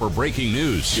For breaking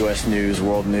news, U.S. news,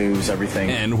 world news,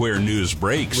 everything. And where news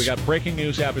breaks. We got breaking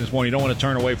news happening this morning. You don't want to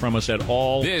turn away from us at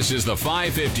all. This is the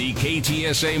 550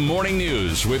 KTSA Morning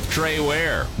News with Trey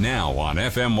Ware. Now on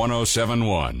FM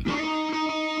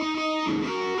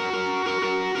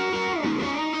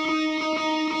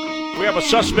 107.1. We have a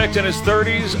suspect in his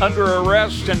 30s under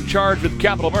arrest and charged with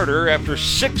capital murder after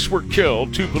 6 were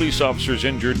killed, 2 police officers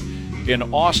injured in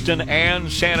Austin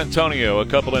and San Antonio. A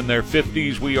couple in their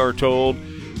 50s, we are told,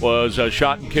 was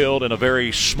shot and killed in a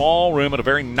very small room at a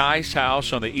very nice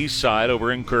house on the east side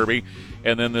over in Kirby.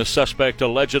 And then the suspect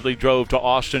allegedly drove to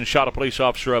Austin, shot a police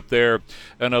officer up there,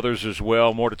 and others as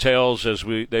well. More details as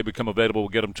they become available. We'll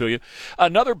get them to you.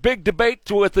 Another big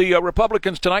debate with the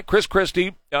Republicans tonight. Chris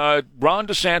Christie, Ron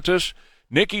DeSantis,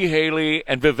 Nikki Haley,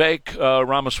 and Vivek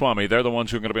Ramaswamy. They're the ones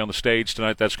who are going to be on the stage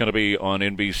tonight. That's going to be on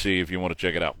NBC if you want to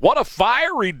check it out. What a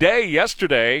fiery day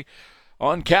yesterday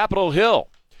on Capitol Hill.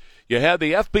 You had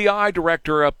the FBI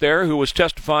director up there who was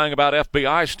testifying about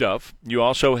FBI stuff. You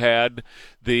also had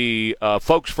the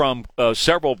folks from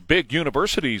several big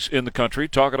universities in the country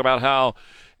talking about how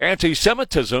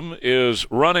anti-Semitism is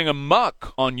running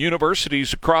amok on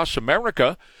universities across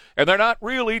America, and they're not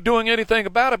really doing anything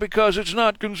about it because it's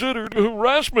not considered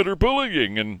harassment or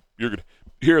bullying, and you're going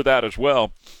to hear that as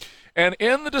well. And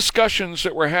in the discussions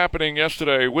that were happening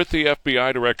yesterday with the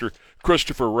FBI director,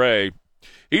 Christopher Wray,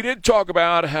 he did talk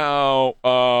about how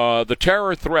the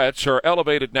terror threats are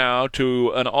elevated now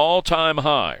to an all-time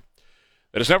high.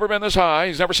 It has never been this high.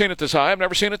 He's never seen it this high. I've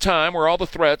never seen a time where all the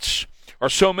threats, or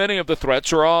so many of the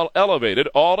threats, are all elevated,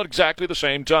 all at exactly the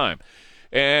same time.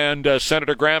 And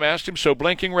Senator Graham asked him, so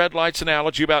blinking red lights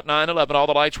analogy about 9/11, all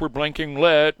the lights were blinking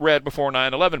red before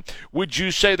 9/11. Would you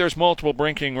say there's multiple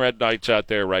blinking red lights out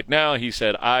there right now? He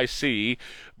said, I see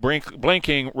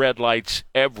blinking red lights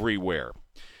everywhere.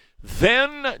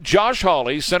 Then Josh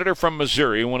Hawley, senator from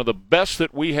Missouri, one of the best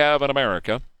that we have in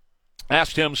America,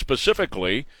 asked him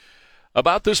specifically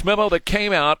about this memo that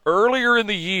came out earlier in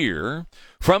the year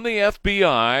from the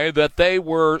FBI that they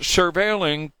were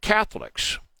surveilling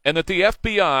Catholics, and that the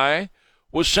FBI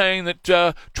was saying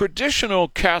that traditional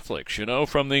Catholics,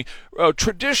 from the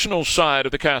traditional side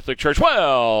of the Catholic Church,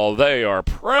 well, they are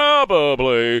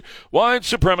probably white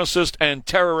supremacists and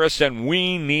terrorists, and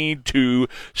we need to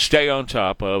stay on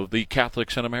top of the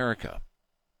Catholics in America.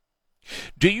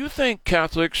 Do you think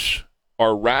Catholics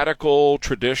are radical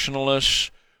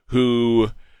traditionalists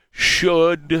who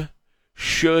should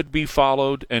be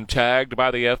followed and tagged by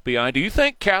the FBI? Do you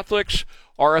think Catholics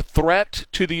are a threat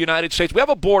to the United States? We have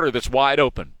a border that's wide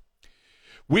open.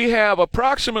 We have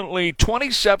approximately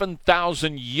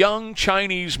 27,000 young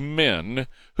Chinese men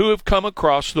who have come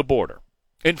across the border.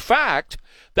 In fact,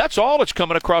 that's all that's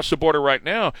coming across the border right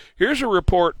now. Here's a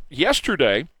report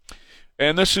yesterday,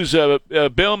 and this is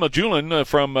Bill Majulin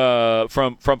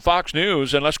from Fox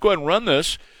News, and let's go ahead and run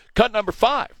this. Cut number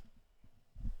 5.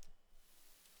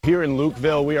 Here in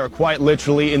Lukeville, we are quite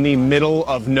literally in the middle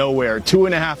of nowhere.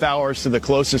 2.5 hours to the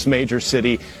closest major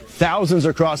city. Thousands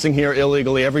are crossing here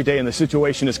illegally every day, and the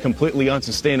situation is completely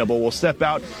unsustainable. We'll step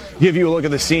out, give you a look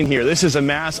at the scene here. This is a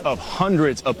mass of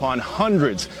hundreds upon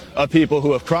hundreds of people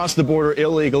who have crossed the border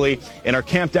illegally and are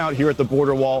camped out here at the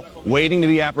border wall, waiting to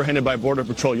be apprehended by Border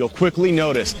Patrol. You'll quickly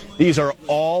notice these are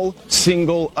all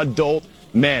single adult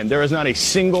men. There is not a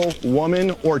single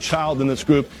woman or child in this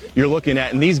group you're looking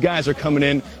at, and these guys are coming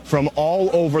in from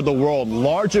all over the world.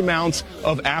 Large amounts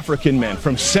of African men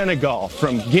from Senegal,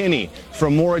 from Guinea,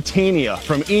 from Mauritania,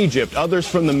 from Egypt, others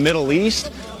from the Middle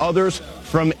East, others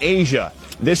from Asia.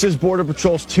 This is Border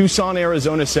Patrol's Tucson,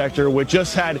 Arizona sector, which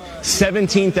just had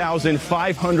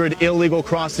 17,500 illegal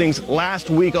crossings last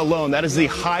week alone. That is the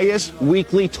highest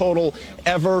weekly total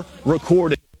ever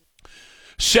recorded.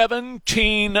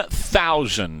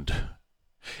 17,000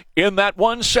 in that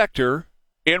one sector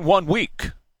in 1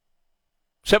 week.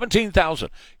 17,000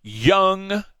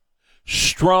 young,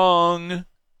 strong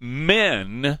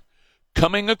men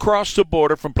coming across the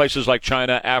border from places like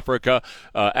China, Africa,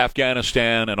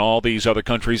 Afghanistan, and all these other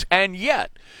countries. And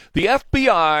yet, the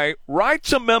FBI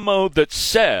writes a memo that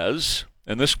says,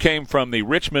 and this came from the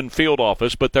Richmond field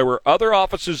office, but there were other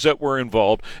offices that were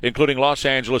involved, including Los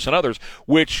Angeles and others,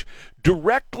 which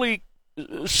directly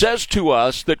says to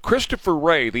us that Christopher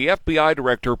Wray, the FBI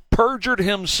director, perjured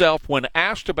himself when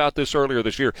asked about this earlier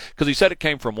this year, because he said it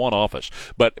came from one office.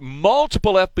 But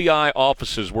multiple FBI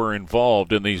offices were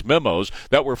involved in these memos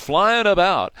that were flying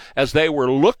about as they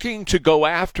were looking to go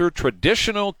after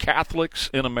traditional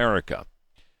Catholics in America.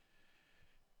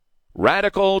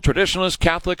 Radical traditionalist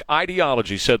Catholic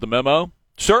ideology, said the memo,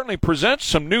 certainly presents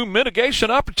some new mitigation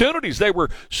opportunities. They were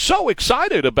so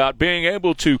excited about being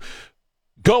able to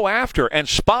go after and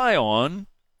spy on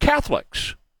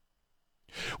Catholics.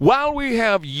 While we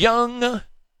have young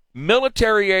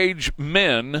military-age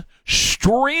men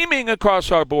streaming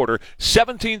across our border,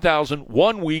 17,000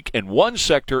 1 week in one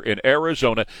sector in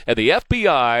Arizona, and the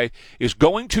FBI is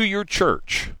going to your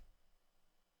church.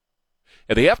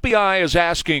 And the FBI is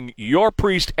asking your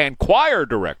priest and choir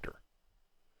director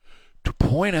to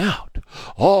point out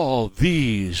all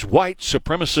these white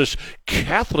supremacist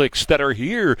Catholics that are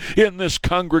here in this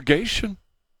congregation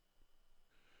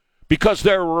because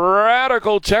they're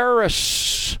radical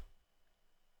terrorists.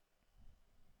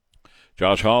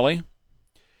 Josh Hawley,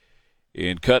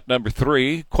 in cut number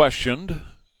 3, questioned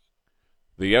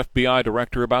the FBI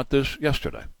director about this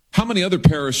yesterday. How many other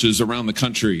parishes around the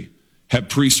country have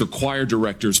priests or choir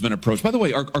directors been approached? By the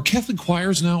way, are Catholic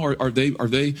choirs now, are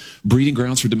they breeding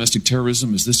grounds for domestic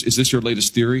terrorism? Is this your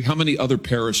latest theory? How many other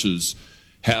parishes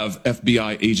have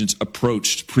FBI agents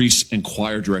approached priests and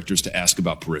choir directors to ask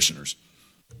about parishioners?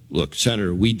 Look,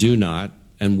 Senator, we do not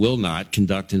and will not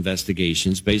conduct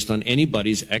investigations based on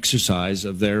anybody's exercise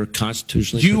of their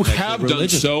constitutionally You protected have religion. done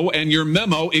so, and your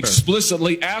memo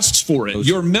explicitly asks for it.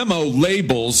 Your memo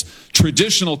labels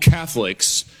traditional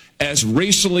Catholics as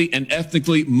racially and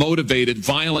ethnically motivated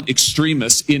violent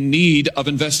extremists in need of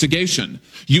investigation.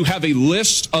 You have a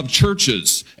list of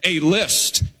churches, a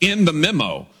list in the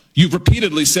memo. You've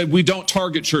repeatedly said we don't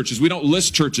target churches, we don't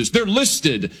list churches. They're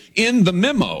listed in the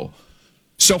memo.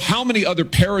 So how many other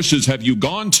parishes have you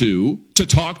gone to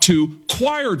talk to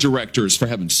choir directors, for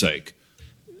heaven's sake?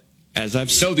 As I've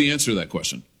know the answer to that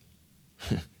question.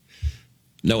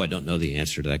 No, I don't know the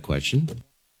answer to that question.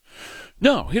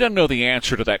 No, he doesn't know the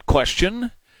answer to that question.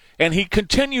 And he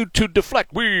continued to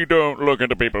deflect. We don't look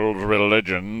into people's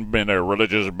religion and their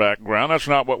religious background. That's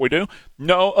not what we do.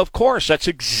 No, of course, that's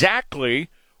exactly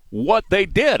what they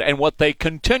did and what they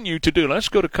continue to do. Let's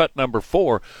go to cut number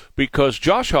 4, because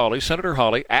Josh Hawley, Senator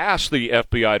Hawley, asked the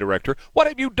FBI director, what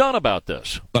have you done about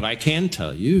this? But I can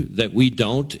tell you that we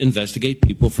don't investigate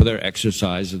people for their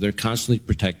exercise of their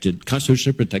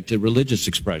constitutionally protected religious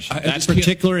expression. That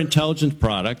particular intelligence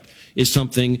product is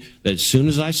something that as soon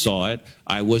as I saw it,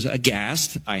 I was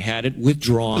aghast. I had it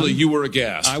withdrawn. Really, you were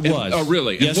aghast? I was. Oh,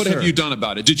 really? Yes, and what sir. have you done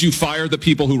about it? Did you fire the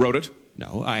people who wrote it?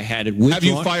 No, I had it withdrawn. Have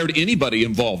you fired anybody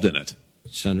involved in it?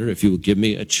 Senator, if you would give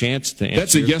me a chance to answer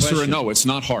That's a your yes question. or a no. It's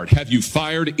not hard. Have you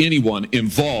fired anyone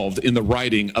involved in the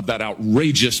writing of that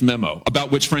outrageous memo,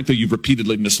 about which, frankly, you've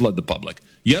repeatedly misled the public?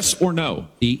 Yes or no?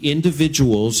 The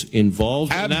individuals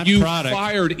involved in that Have you product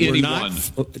fired were anyone?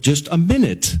 Just a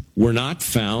minute, were not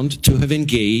found to have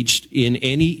engaged in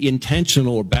any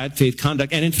intentional or bad faith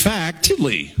conduct. And in fact,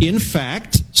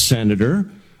 Senator,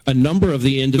 a number of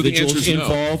the individuals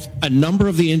involved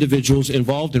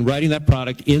in writing that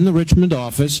product in the Richmond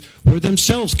office were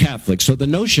themselves Catholics. So the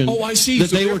notion that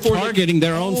they were targeting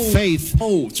their own faith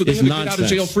so they is have a nonsense. get out of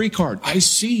jail free card. I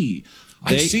see.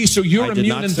 So you're I did immune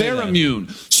not and say they're that. immune.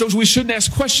 So we shouldn't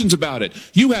ask questions about it.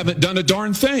 You haven't done a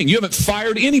darn thing. You haven't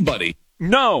fired anybody.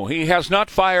 No, he has not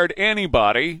fired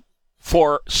anybody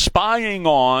for spying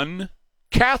on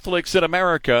Catholics in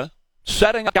America,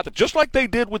 setting up, just like they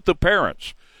did with the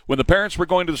parents. When the parents were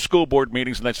going to the school board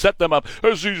meetings and they set them up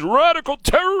as these radical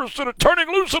terrorists that are turning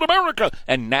loose in America.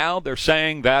 And now they're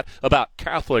saying that about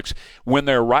Catholics when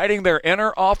they're writing their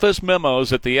inner office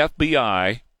memos at the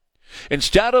FBI.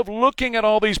 Instead of looking at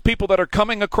all these people that are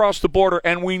coming across the border,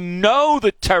 and we know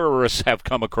that terrorists have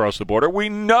come across the border. We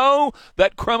know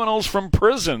that criminals from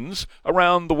prisons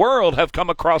around the world have come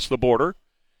across the border.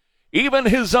 Even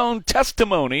his own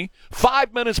testimony,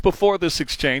 5 minutes before this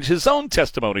exchange, his own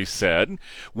testimony said,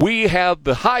 we have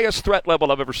the highest threat level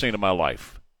I've ever seen in my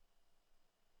life.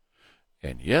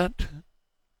 And yet,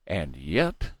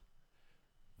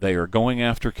 they are going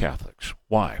after Catholics.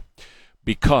 Why?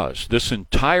 Because this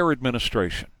entire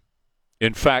administration,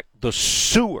 in fact, the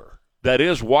sewer that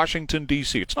is Washington,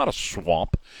 D.C., it's not a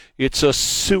swamp, it's a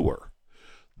sewer.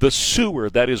 The sewer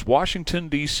that is Washington,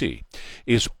 D.C.,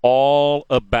 is all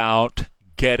about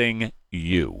getting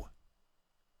you.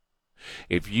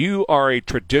 If you are a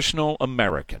traditional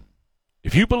American,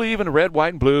 if you believe in red,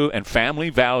 white, and blue and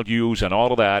family values and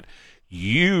all of that,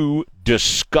 you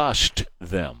disgust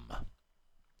them.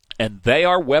 And they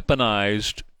are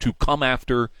weaponized to come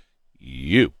after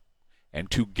you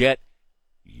and to get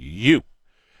you.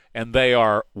 And they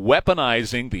are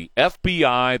weaponizing the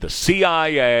FBI, the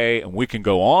CIA, and we can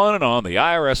go on, the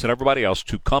IRS and everybody else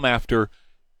to come after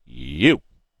you.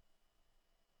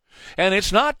 And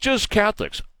it's not just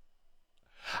Catholics.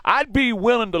 I'd be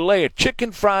willing to lay a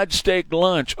chicken fried steak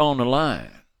lunch on the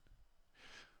line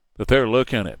that they're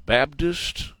looking at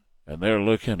Baptists and they're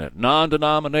looking at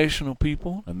non-denominational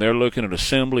people, and they're looking at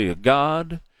Assembly of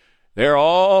God. They're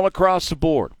all across the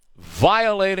board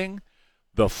violating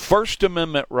the First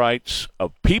Amendment rights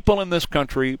of people in this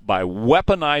country by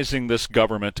weaponizing this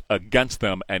government against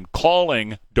them and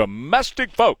calling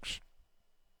domestic folks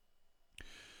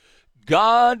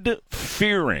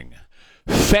God-fearing,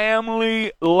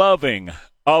 family-loving,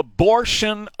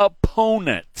 abortion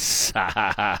opponents.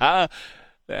 That'll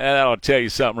tell you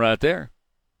something right there.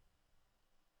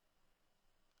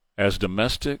 As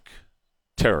domestic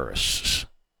terrorists.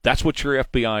 That's what your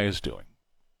FBI is doing.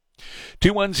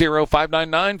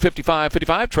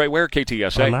 210-599-5555. Trey Ware,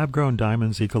 KTSA. Are lab-grown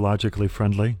diamonds ecologically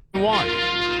friendly? One.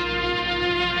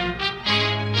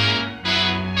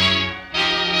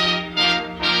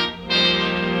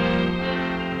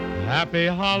 Happy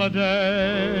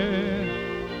holiday.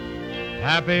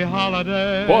 Happy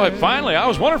holiday. Boy, finally, I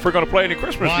was wondering if we're going to play any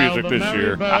Christmas music this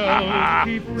year.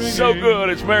 So good.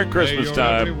 It's Merry Christmas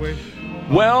time.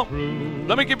 Well,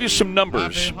 let me give you some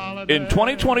numbers. In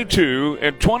 2022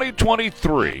 and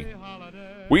 2023,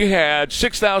 we had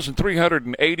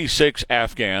 6,386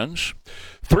 Afghans,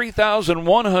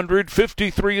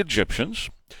 3,153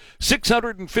 Egyptians,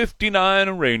 659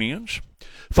 Iranians,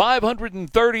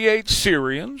 538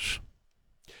 Syrians,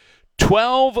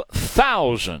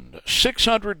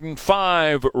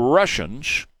 12,605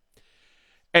 Russians,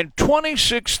 and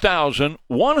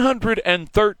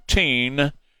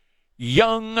 26,113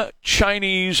 young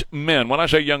Chinese men. When I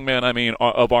say young men, I mean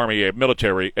of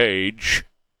military age,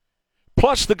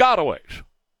 plus the gotaways.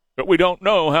 But we don't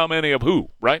know how many of who,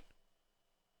 right?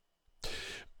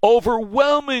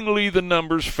 Overwhelmingly, the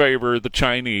numbers favor the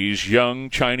young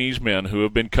Chinese men who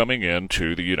have been coming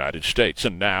into the United States.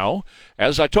 And now,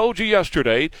 as I told you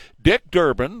yesterday, Dick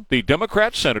Durbin, the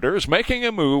Democrat senator, is making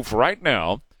a move right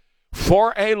now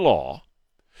for a law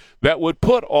that would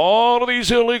put all of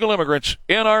these illegal immigrants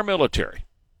in our military.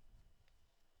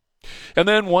 And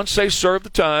then once they serve the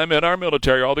time in our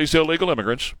military, all these illegal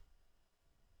immigrants,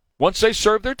 once they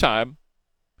serve their time,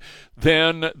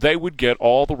 then they would get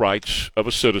all the rights of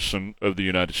a citizen of the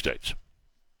United States.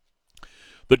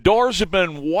 The doors have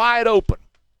been wide open.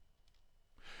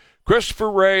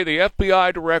 Christopher Wray, the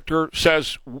FBI director,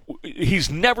 says he's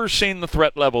never seen the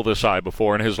threat level this high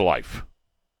before in his life.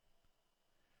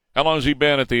 How long has he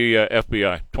been at the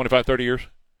FBI? 25, 30 years?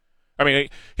 I mean,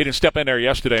 he didn't step in there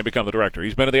yesterday and become the director.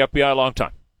 He's been at the FBI a long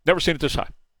time. Never seen it this high.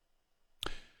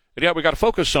 And yeah, we got to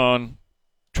focus on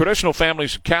traditional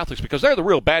families and Catholics because they're the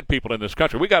real bad people in this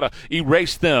country. We got to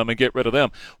erase them and get rid of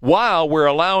them while we're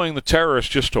allowing the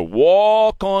terrorists just to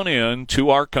walk on into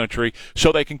our country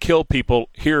so they can kill people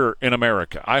here in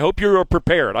America. I hope you're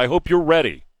prepared. I hope you're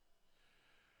ready.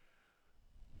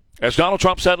 As Donald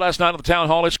Trump said last night at the town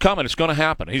hall, it's coming. It's going to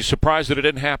happen. He's surprised that it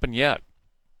didn't happen yet.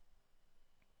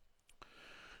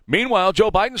 Meanwhile,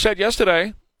 Joe Biden said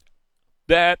yesterday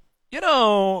that,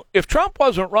 if Trump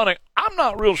wasn't running, I'm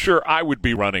not real sure I would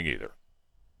be running either.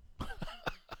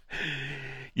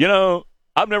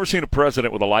 I've never seen a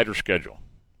president with a lighter schedule.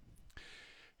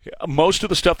 Most of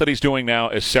the stuff that he's doing now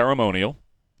is ceremonial,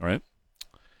 right?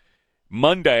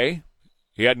 Monday,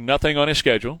 he had nothing on his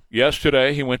schedule.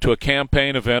 Yesterday, he went to a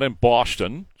campaign event in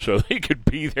Boston so he could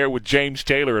be there with James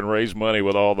Taylor and raise money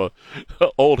with all the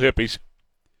old hippies.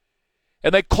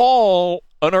 And they call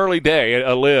an early day,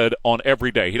 a lid on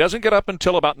every day. He doesn't get up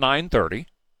until about 9:30.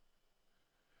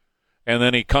 And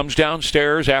then he comes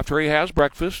downstairs after he has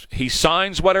breakfast. He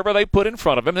signs whatever they put in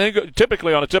front of him. And then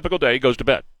typically, on a typical day, he goes to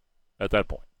bed at that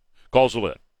point. Calls the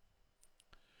lid.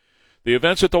 The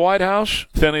events at the White House,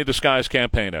 thinly disguised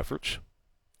campaign efforts.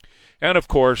 And, of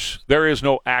course, there is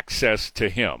no access to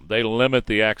him. They limit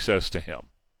the access to him.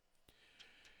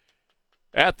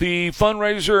 At the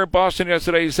fundraiser in Boston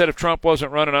yesterday, he said if Trump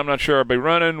wasn't running, I'm not sure I'd be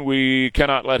running. We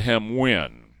cannot let him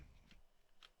win.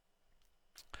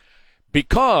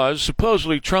 Because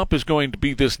supposedly Trump is going to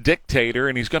be this dictator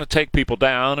and he's going to take people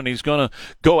down and he's going to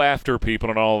go after people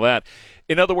and all that.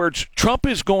 In other words, Trump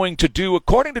is going to do,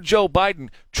 according to Joe Biden,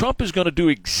 Trump is going to do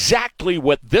exactly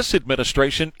what this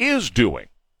administration is doing.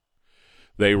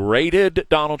 They raided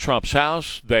Donald Trump's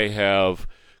house. They have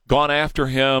gone after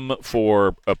him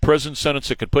for a prison sentence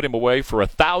that could put him away for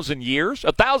 1,000 years.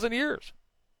 1,000 years.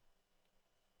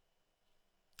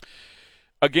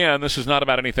 Again, this is not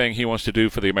about anything he wants to do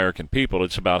for the American people.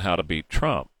 It's about how to beat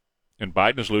Trump. And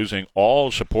Biden is losing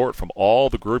all support from all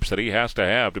the groups that he has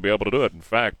to be able to do it. In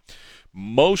fact,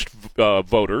 most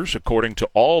voters, according to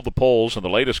all the polls, and the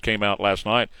latest came out last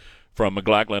night from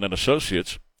McLachlan and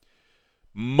Associates,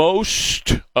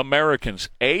 most Americans,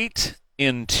 8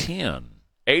 in 10,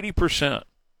 80%,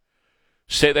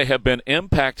 say they have been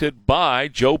impacted by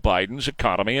Joe Biden's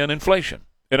economy and inflation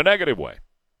in a negative way.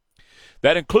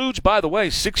 That includes, by the way,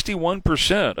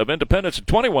 61% of independents and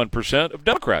 21% of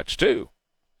Democrats, too.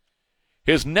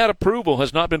 His net approval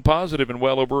has not been positive in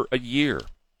well over a year.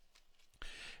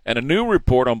 And a new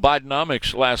report on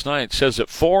Bidenomics last night says that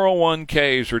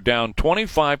 401ks are down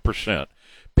 25%.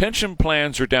 Pension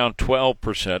plans are down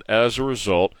 12% as a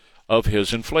result of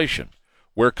his inflation,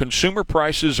 where consumer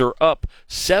prices are up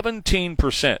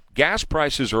 17%. Gas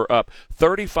prices are up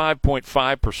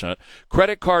 35.5%.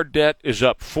 Credit card debt is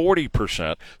up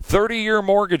 40%. 30-year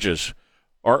mortgages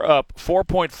are up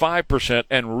 4.5%,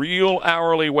 and real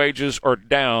hourly wages are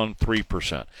down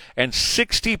 3%. And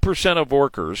 60% of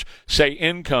workers say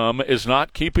income is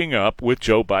not keeping up with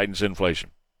Joe Biden's inflation.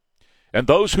 And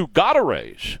those who got a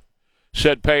raise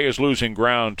said pay is losing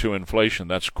ground to inflation.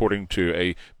 That's according to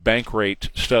a bank rate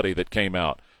study that came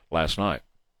out last night.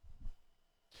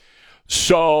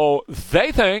 So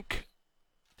they think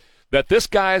that this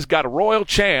guy's got a royal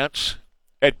chance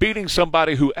at beating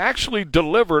somebody who actually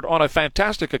delivered on a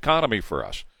fantastic economy for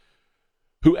us,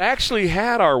 who actually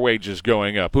had our wages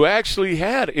going up, who actually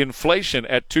had inflation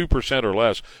at 2% or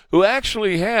less, who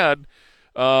actually had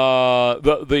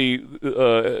the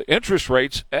interest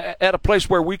rates at a place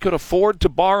where we could afford to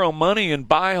borrow money and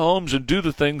buy homes and do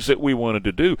the things that we wanted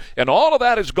to do. And all of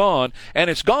that is gone,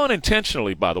 and it's gone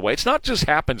intentionally, by the way. It's not just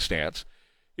happenstance.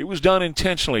 It was done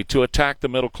intentionally to attack the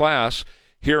middle class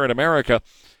here in America.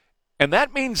 And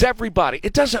that means everybody.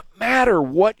 It doesn't matter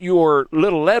what your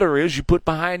little letter is you put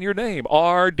behind your name.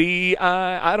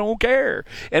 R-D-I, I don't care.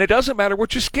 And it doesn't matter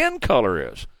what your skin color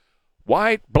is.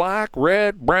 White, black,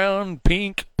 red, brown,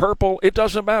 pink, purple, it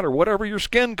doesn't matter. Whatever your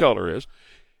skin color is,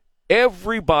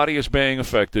 everybody is being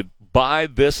affected by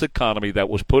this economy that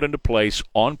was put into place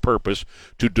on purpose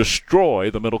to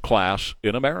destroy the middle class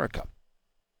in America.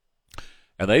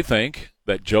 And they think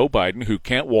that Joe Biden, who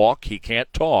can't walk, he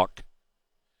can't talk,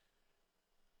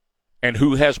 and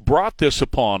who has brought this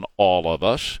upon all of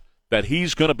us, that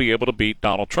he's going to be able to beat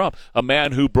Donald Trump, a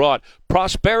man who brought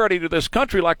prosperity to this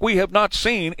country like we have not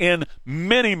seen in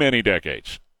many, many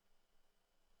decades.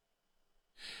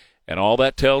 And all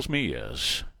that tells me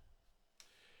is,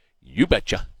 you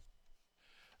betcha,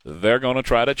 they're going to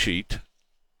try to cheat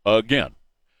again,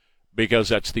 because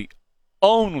that's the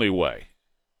only way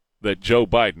that Joe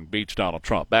Biden beats Donald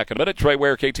Trump. Back in a minute, Trey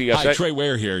Ware, KTSA. Hi, Trey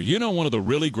Ware here. You know, one of the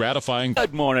really gratifying...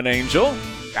 Good morning, Angel.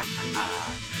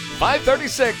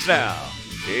 5:36 now.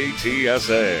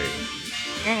 KTSA.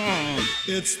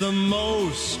 It's the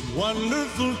most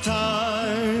wonderful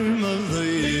time of the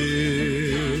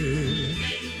year,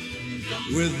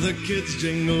 with the kids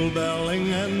jingle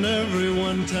belling and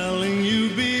everyone telling you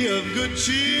be of good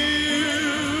cheer.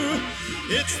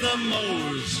 It's the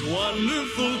most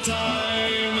wonderful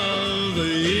time of the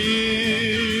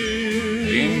year.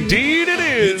 Indeed it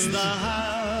is. It's the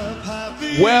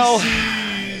happy well,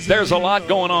 season. There's a lot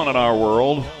going on in our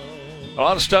world. A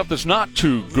lot of stuff that's not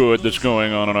too good that's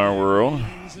going on in our world.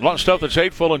 A lot of stuff that's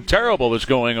hateful and terrible that's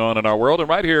going on in our world. And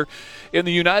right here in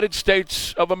the United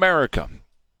States of America,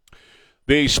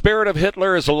 the spirit of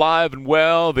Hitler is alive and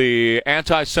well. The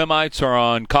anti-Semites are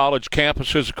on college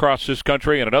campuses across this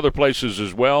country and in other places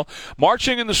as well,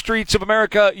 marching in the streets of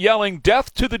America, yelling,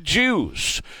 "Death to the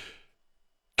Jews!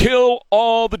 Kill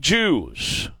all the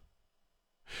Jews!"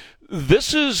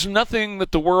 This is nothing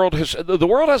that the world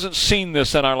hasn't seen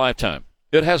this in our lifetime.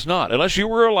 It has not. Unless you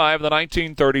were alive in the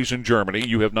 1930s in Germany,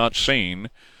 you have not seen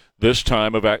this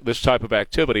type of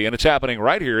activity, and it's happening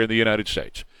right here in the United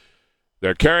States.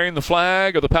 They're carrying the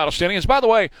flag of the Palestinians. By the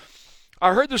way,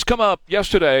 I heard this come up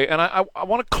yesterday, and I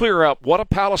want to clear up what a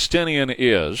Palestinian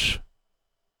is,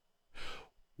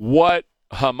 what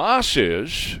Hamas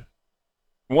is,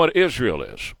 what Israel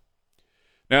is.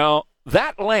 Now,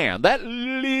 that land, that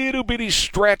little bitty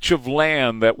stretch of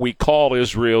land that we call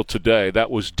Israel today, that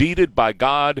was deeded by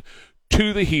God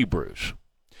to the Hebrews,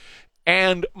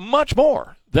 and much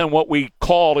more than what we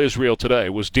call Israel today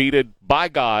was deeded by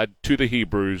God to the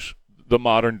Hebrews, the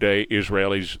modern-day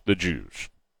Israelis, the Jews.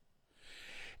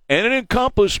 And it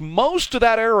encompassed most of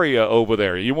that area over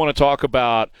there. You want to talk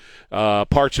about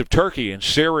parts of Turkey and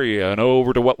Syria and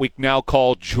over to what we now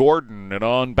call Jordan and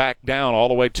on back down all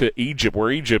the way to Egypt, where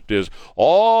Egypt is.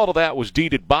 All of that was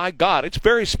deeded by God. It's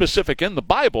very specific in the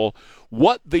Bible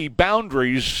what the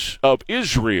boundaries of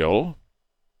Israel,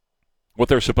 what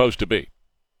they're supposed to be.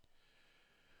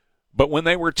 But when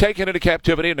they were taken into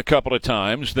captivity a couple of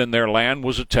times, then their land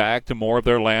was attacked and more of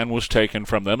their land was taken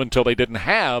from them until they didn't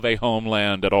have a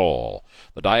homeland at all.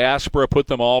 The diaspora put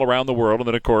them all around the world, and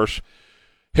then, of course,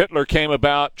 Hitler came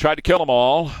about, tried to kill them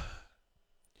all.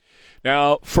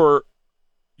 Now, for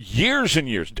years and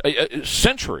years,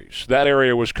 centuries, that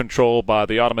area was controlled by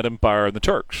the Ottoman Empire and the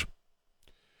Turks.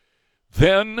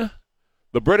 Then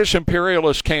the British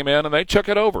imperialists came in and they took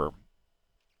it over.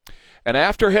 And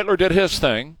after Hitler did his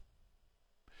thing,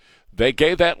 they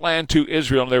gave that land to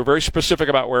Israel, and they were very specific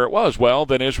about where it was. Well,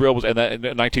 then Israel was, and in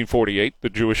 1948, the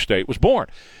Jewish state was born.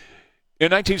 In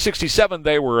 1967,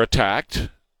 they were attacked.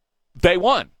 They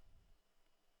won.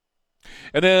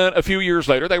 And then a few years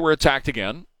later, they were attacked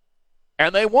again,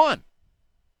 and they won.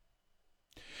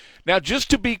 Now, just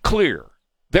to be clear,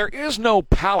 there is no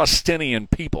Palestinian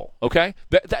people, okay?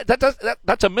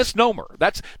 That's a misnomer.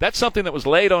 That's something that was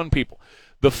laid on people.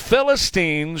 The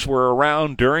Philistines were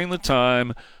around during the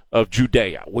time of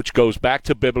Judea, which goes back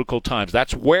to biblical times.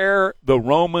 That's where the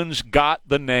Romans got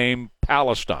the name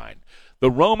Palestine.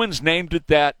 The Romans named it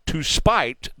that to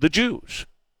spite the Jews.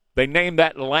 They named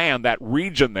that land, that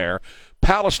region there,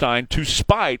 Palestine, to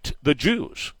spite the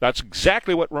Jews. That's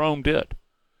exactly what Rome did.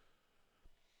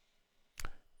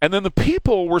 And then the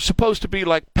people were supposed to be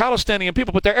like Palestinian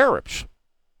people, but they're Arabs.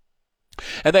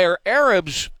 And they are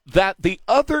Arabs that the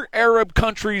other Arab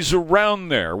countries around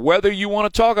there, whether you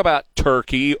want to talk about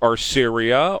Turkey or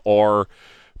Syria or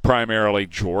primarily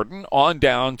Jordan, on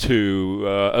down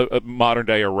to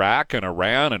modern-day Iraq and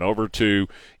Iran and over to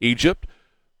Egypt,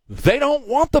 they don't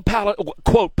want the,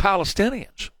 quote,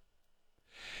 Palestinians.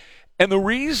 And the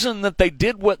reason that they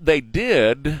did what they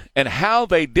did and how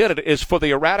they did it is for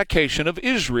the eradication of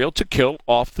Israel, to kill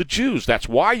off the Jews. That's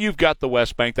why you've got the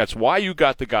West Bank. That's why you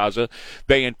got the Gaza.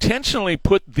 They intentionally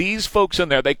put these folks in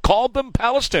there. They called them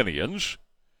Palestinians,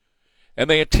 and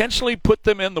they intentionally put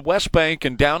them in the West Bank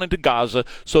and down into Gaza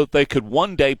so that they could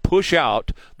one day push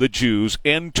out the Jews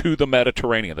into the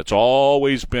Mediterranean. That's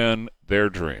always been their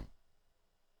dream.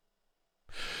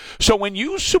 So when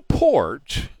you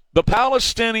support the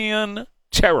Palestinian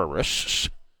terrorists,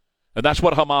 and that's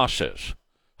what Hamas is.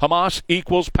 Hamas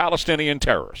equals Palestinian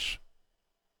terrorists.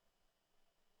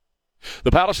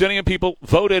 The Palestinian people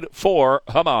voted for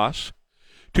Hamas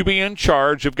to be in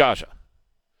charge of Gaza.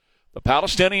 The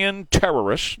Palestinian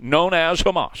terrorists known as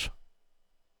Hamas.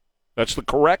 That's the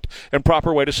correct and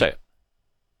proper way to say it.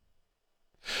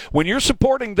 When you're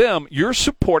supporting them, you're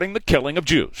supporting the killing of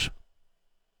Jews.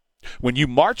 When you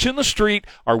march in the street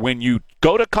or when you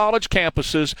go to college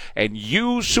campuses and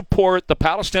you support the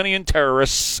Palestinian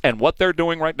terrorists and what they're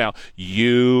doing right now,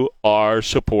 you are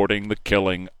supporting the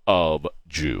killing of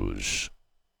Jews.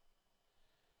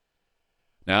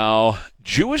 Now,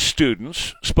 Jewish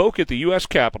students spoke at the U.S.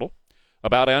 Capitol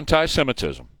about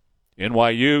anti-Semitism.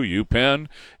 NYU, UPenn,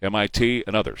 MIT,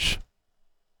 and others.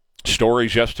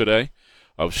 Stories yesterday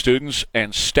of students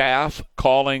and staff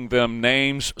calling them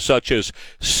names such as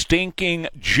stinking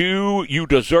Jew, you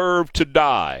deserve to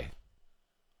die.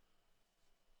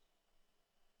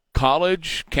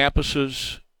 College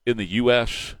campuses in the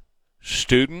U.S.,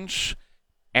 students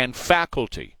and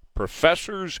faculty,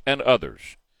 professors and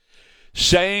others,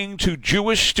 saying to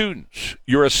Jewish students,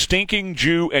 you're a stinking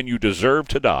Jew and you deserve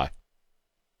to die.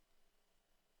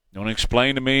 Don't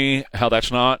explain to me how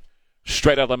that's not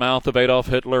straight out of the mouth of Adolf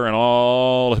Hitler and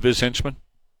all of his henchmen.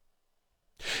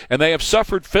 And they have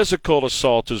suffered physical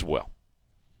assault as well.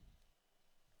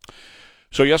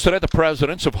 So yesterday, the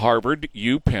presidents of Harvard,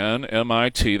 UPenn,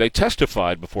 MIT, they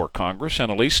testified before Congress,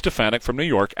 and Elise Stefanik from New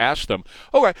York asked them,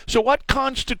 okay, so what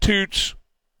constitutes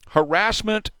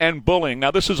harassment and bullying?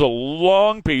 Now, this is a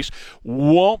long piece.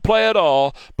 Won't play it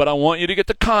all, but I want you to get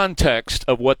the context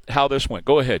of how this went.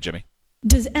 Go ahead, Jimmy.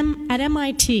 At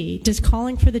MIT, does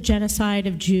calling for the genocide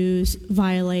of Jews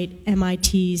violate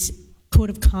MIT's code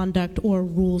of conduct or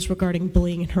rules regarding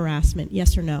bullying and harassment?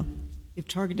 Yes or no? If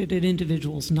targeted at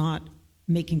individuals, not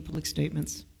making public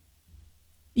statements.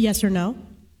 Yes or no?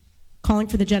 Calling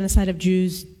for the genocide of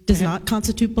Jews does not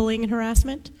constitute bullying and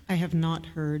harassment? I have not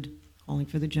heard calling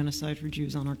for the genocide for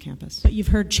Jews on our campus. But you've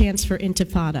heard chants for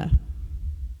intifada.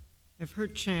 I've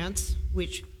heard chants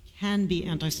which can be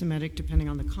anti-Semitic depending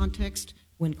on the context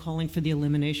when calling for the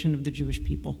elimination of the Jewish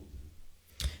people.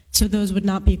 So those would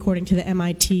not be according to the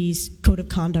MIT's code of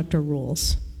conduct or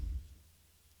rules?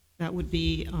 That would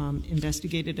be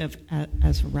investigated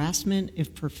as harassment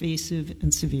if pervasive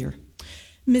and severe.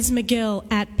 Ms. McGill,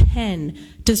 at Penn,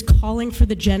 does calling for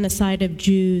the genocide of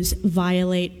Jews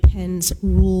violate Penn's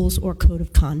rules or code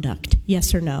of conduct?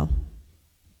 Yes or no?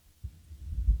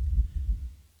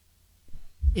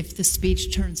 If the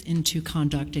speech turns into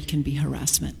conduct, it can be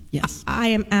harassment, yes. I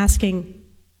am asking,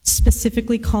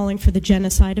 specifically calling for the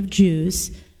genocide of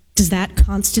Jews, does that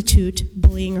constitute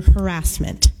bullying or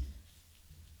harassment?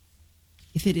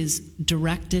 If it is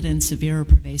directed and severe or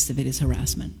pervasive, it is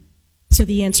harassment. So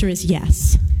the answer is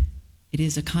yes. It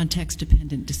is a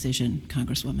context-dependent decision,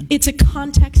 Congresswoman. It's a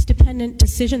context-dependent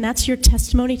decision. That's your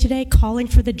testimony today. Calling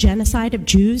for the genocide of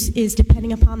Jews is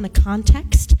depending upon the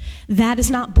context. That is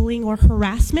not bullying or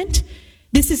harassment.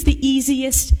 This is the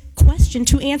easiest question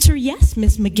to answer yes,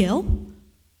 Ms. McGill.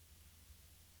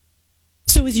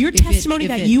 So is your testimony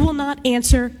that you will not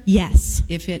answer yes?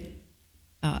 If it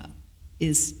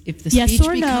is, if the yes speech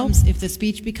or becomes, no? if the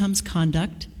speech becomes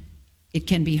conduct, it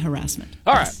can be harassment.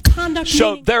 All right. Conduct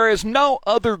so meaning- there is no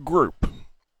other group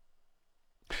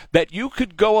that you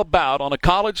could go about on a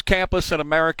college campus in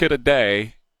America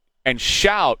today and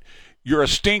shout, "You're a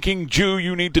stinking Jew,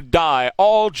 you need to die.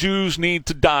 All Jews need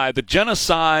to die. The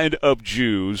genocide of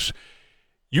Jews."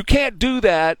 You can't do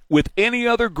that with any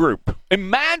other group.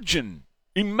 Imagine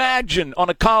on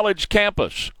a college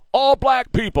campus, all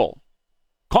black people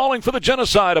calling for the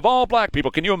genocide of all black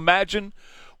people. Can you imagine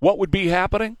what would be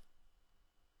happening?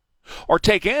 Or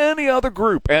take any other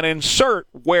group and insert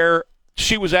where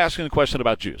she was asking the question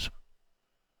about Jews.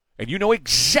 And you know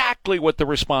exactly what the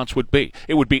response would be.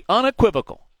 It would be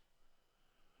unequivocal.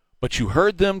 But you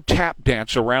heard them tap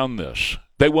dance around this.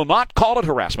 They will not call it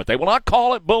harassment. They will not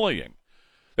call it bullying.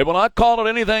 They will not call it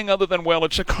anything other than, well,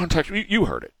 it's a context. You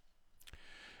heard it.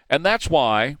 And that's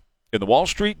why, in the Wall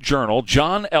Street Journal,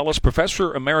 John Ellis,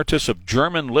 Professor Emeritus of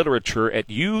German Literature at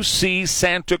UC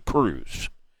Santa Cruz,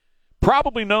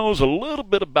 probably knows a little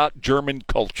bit about German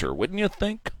culture, wouldn't you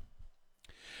think?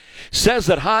 Says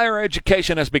that higher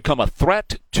education has become a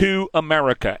threat to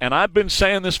America. And I've been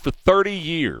saying this for 30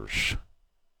 years.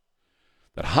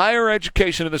 That higher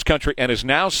education in this country, and is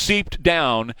now seeped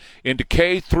down into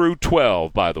K through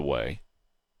 12, by the way,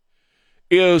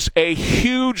 is a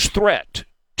huge threat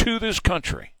to this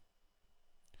country.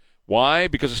 Why?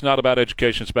 Because it's not about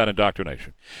education, it's about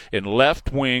indoctrination. In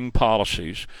left-wing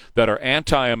policies that are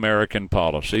anti-American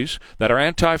policies, that are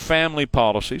anti-family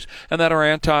policies, and that are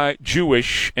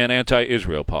anti-Jewish and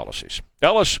anti-Israel policies.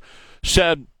 Ellis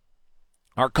said,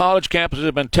 our college campuses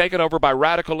have been taken over by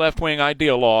radical left-wing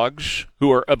ideologues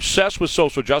who are obsessed with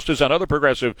social justice and other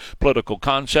progressive political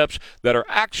concepts that our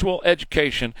actual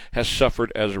education has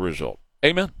suffered as a result.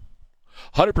 Amen.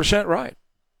 100% right.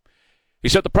 He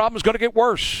said the problem is going to get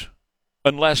worse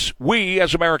unless we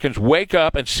as Americans wake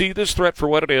up and see this threat for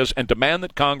what it is and demand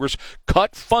that Congress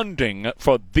cut funding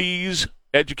for these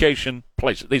education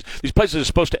places. These places are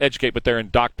supposed to educate, but they're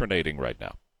indoctrinating right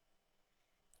now.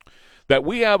 That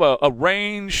we have a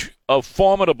range of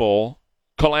formidable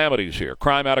calamities here.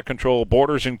 Crime out of control,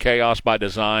 borders in chaos by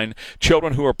design,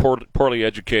 children who are poorly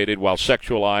educated while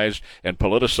sexualized and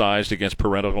politicized against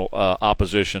parental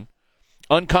opposition,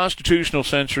 unconstitutional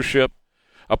censorship,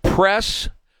 a press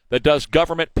that does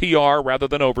government PR rather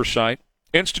than oversight,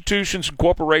 institutions and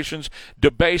corporations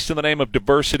debased in the name of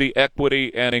diversity, equity,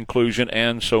 and inclusion,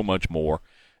 and so much more.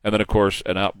 And then, of course,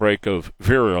 an outbreak of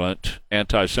virulent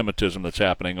anti-Semitism that's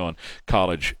happening on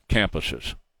college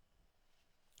campuses.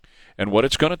 And what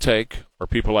it's going to take are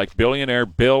people like billionaire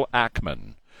Bill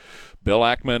Ackman. Bill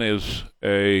Ackman is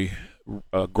a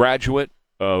graduate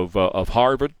of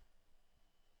Harvard.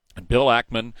 And Bill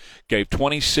Ackman gave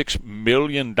 $26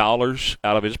 million out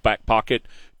of his back pocket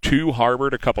to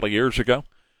Harvard a couple of years ago.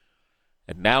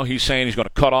 And now he's saying he's going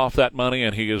to cut off that money,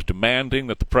 and he is demanding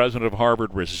that the president of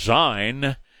Harvard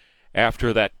resign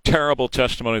after that terrible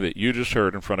testimony that you just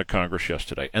heard in front of Congress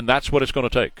yesterday. And that's what it's going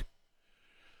to take.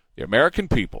 The American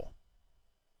people,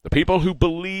 the people who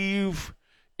believe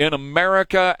in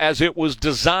America as it was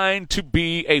designed to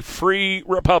be a free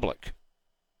republic,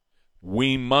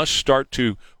 we must start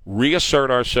to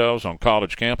reassert ourselves on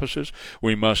college campuses.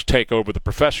 We must take over the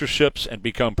professorships and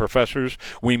become professors.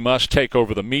 We must take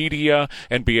over the media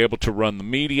and be able to run the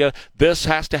media. This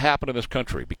has to happen in this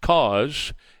country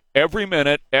because every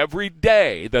minute, every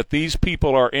day that these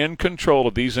people are in control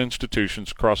of these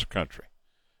institutions across the country,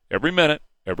 every minute,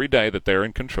 every day that they're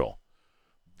in control,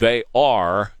 they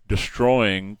are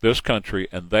destroying this country,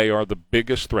 and they are the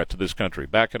biggest threat to this country.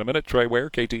 Back in a minute, Trey Ware,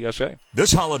 KTSA.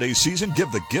 This holiday season,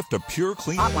 give the gift of pure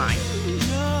clean. Hotline.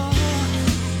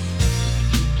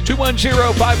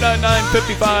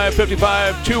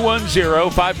 210-599-5555,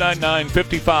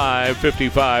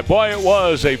 210-599-5555. Boy, it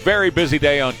was a very busy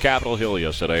day on Capitol Hill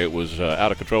yesterday. It was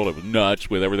out of control. It was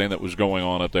nuts with everything that was going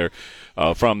on up there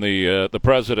from the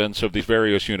presidents of these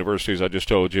various universities I just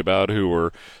told you about, who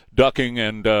were ducking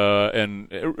and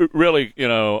really,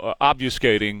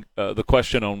 obfuscating the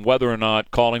question on whether or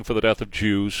not calling for the death of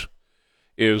Jews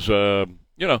is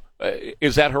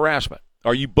that harassment?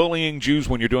 Are you bullying Jews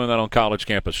when you're doing that on college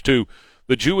campus? To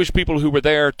the Jewish people who were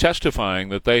there testifying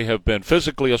that they have been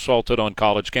physically assaulted on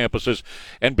college campuses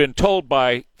and been told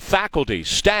by faculty,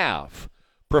 staff,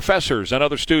 professors and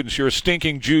other students, you're a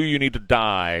stinking Jew, you need to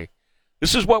die.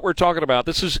 This is what we're talking about.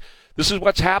 This is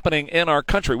what's happening in our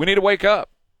country. We need to wake up.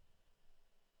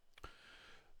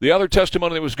 The other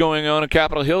testimony that was going on in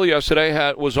Capitol Hill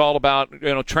yesterday was all about,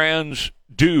 trans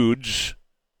dudes,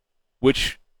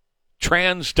 which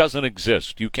trans doesn't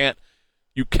exist. You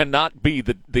cannot be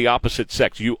the opposite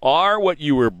sex. You are what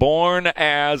you were born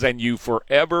as, and you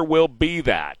forever will be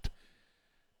that.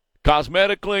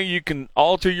 Cosmetically, you can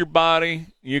alter your body.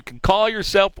 You can call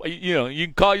yourself, you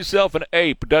can call yourself an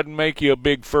ape. It doesn't make you a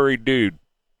big furry dude.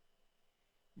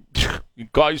 You can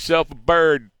call yourself a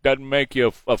bird. Doesn't make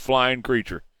you a flying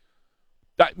creature.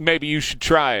 Maybe you should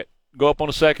try it. Go up on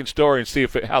a second story and see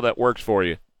how that works for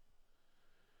you.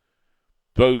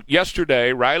 So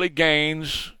yesterday, Riley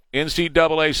Gaines,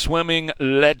 NCAA swimming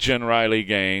legend Riley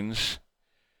Gaines,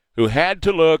 who had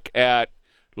to look at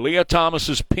Leah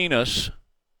Thomas's penis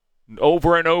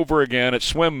over and over again at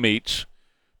swim meets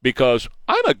because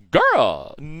I'm a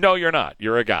girl. No, you're not.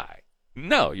 You're a guy.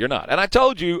 No, you're not. And I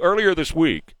told you earlier this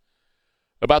week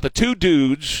about the two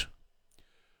dudes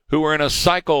who were in a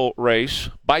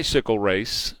bicycle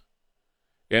race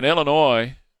in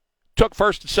Illinois, took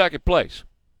first and second place.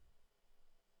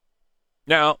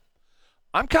 Now,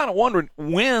 I'm kind of wondering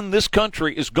when this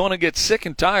country is going to get sick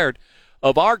and tired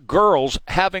of our girls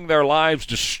having their lives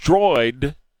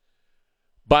destroyed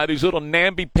by these little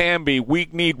namby-pamby,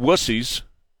 weak-kneed wussies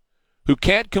who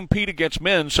can't compete against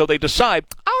men, so they decide,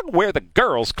 I'll wear the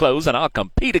girls' clothes and I'll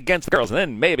compete against the girls, and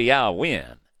then maybe I'll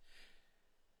win.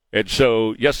 And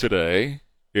so yesterday,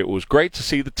 it was great to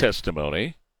see the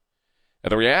testimony and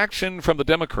the reaction from the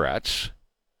Democrats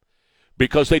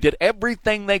because they did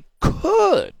everything they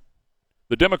could,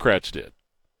 the Democrats did,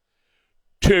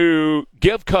 to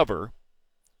give cover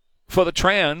for the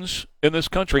trans in this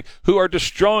country who are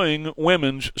destroying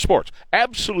women's sports,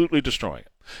 absolutely destroying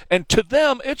it. And to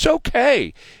them, it's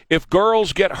okay if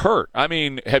girls get hurt. I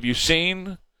mean, have you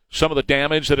seen some of the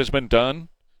damage that has been done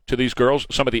to these girls,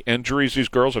 some of the injuries these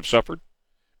girls have suffered?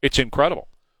 It's incredible.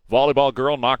 Volleyball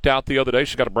girl knocked out the other day.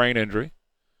 She's got a brain injury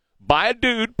by a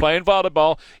dude playing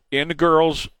volleyball in the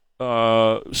girls'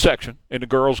 section, in the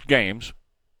girls' games.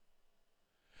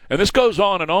 And this goes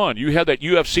on and on. You had that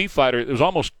UFC fighter that was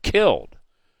almost killed,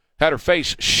 had her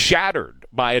face shattered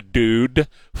by a dude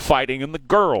fighting in the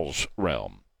girls'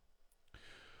 realm.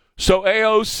 So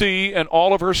AOC and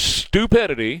all of her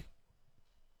stupidity,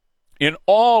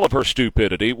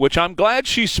 which I'm glad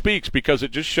she speaks because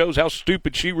it just shows how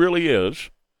stupid she really is,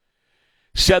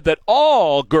 said that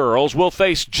all girls will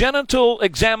face genital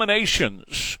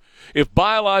examinations if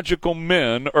biological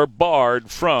men are barred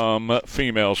from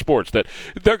female sports, that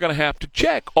they're going to have to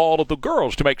check all of the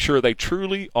girls to make sure they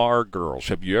truly are girls.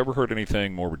 Have you ever heard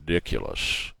anything more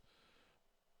ridiculous?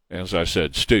 As I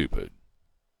said, stupid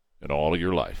in all of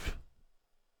your life.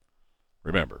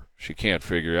 Remember, she can't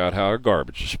figure out how a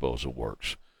garbage disposal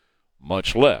works,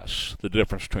 much less the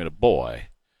difference between a boy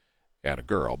and a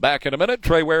girl. Back in a minute,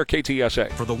 Trey Ware,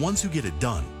 KTSA. For the ones who get it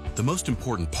done, the most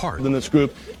important part in this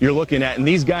group you're looking at, and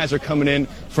these guys are coming in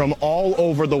from all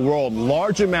over the world.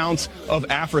 Large amounts of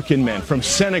African men from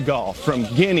Senegal, from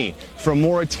Guinea, from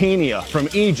Mauritania, from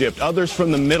Egypt, others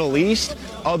from the Middle East,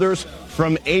 others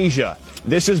from Asia.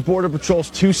 This is Border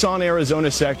Patrol's Tucson, Arizona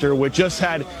sector, which just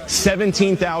had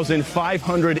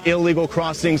 17,500 illegal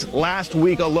crossings last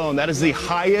week alone. That is the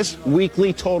highest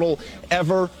weekly total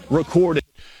ever recorded.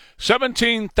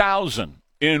 17,000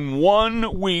 in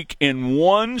 1 week in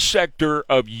one sector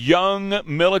of young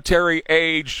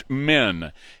military-aged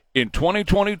men in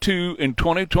 2022 and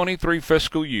 2023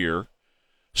 fiscal year.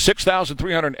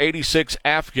 6,386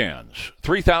 Afghans,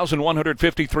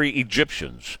 3,153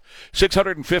 Egyptians,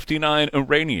 659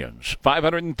 Iranians,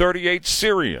 538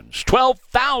 Syrians,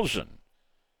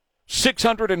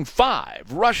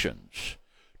 12,605 Russians,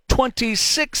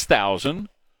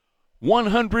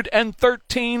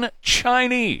 26,113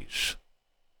 Chinese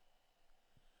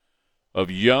of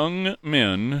young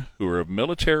men who are of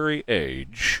military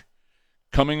age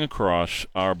coming across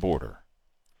our border.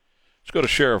 Let's go to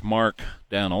Sheriff Mark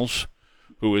Daniels,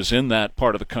 who is in that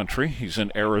part of the country. He's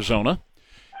in Arizona.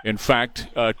 In fact,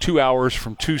 2 hours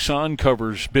from Tucson,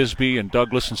 covers Bisbee and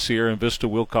Douglas and Sierra and Vista,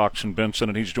 Wilcox and Benson,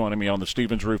 and he's joining me on the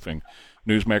Stevens Roofing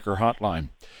Newsmaker Hotline.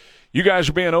 You guys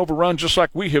are being overrun just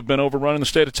like we have been overrun in the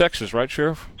state of Texas, right,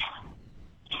 Sheriff?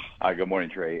 Good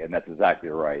morning, Trey, and that's exactly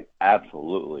right.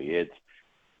 Absolutely.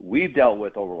 We've dealt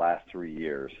with over the last 3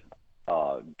 years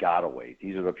gotaways.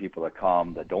 These are the people that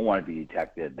come that don't want to be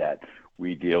detected that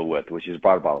we deal with, which has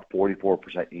brought about a 44%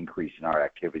 increase in our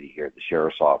activity here at the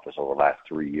Sheriff's Office over the last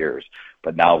 3 years.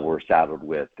 But now we're saddled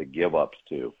with the give-ups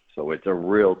too. So it's a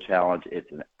real challenge.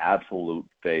 It's an absolute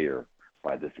failure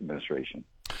by this administration.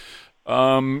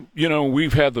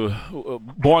 We've had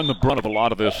borne the brunt of a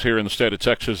lot of this here in the state of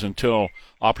Texas until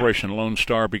Operation Lone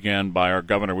Star began by our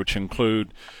governor, which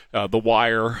include the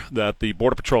wire that the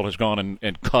Border Patrol has gone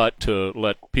and cut to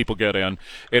let people get in.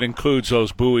 It includes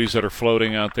those buoys that are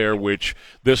floating out there, which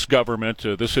this government,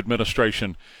 this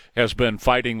administration, has been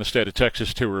fighting the state of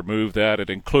Texas to remove that. It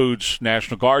includes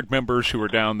National Guard members who are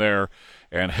down there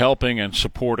and helping and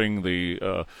supporting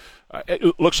the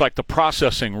it looks like the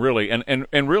processing, really.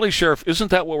 And really, Sheriff, isn't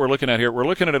that what we're looking at here? We're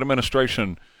looking at an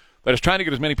administration that is trying to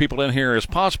get as many people in here as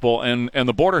possible, and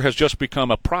the border has just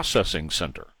become a processing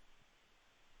center.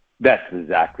 That's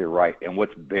exactly right. And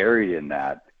what's buried in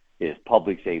that is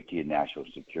public safety and national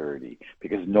security,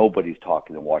 because nobody's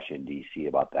talking in Washington, D.C.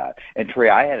 about that. And, Trey,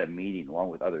 I had a meeting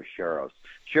along with other sheriffs.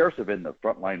 Sheriffs have been the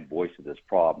frontline voice of this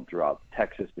problem throughout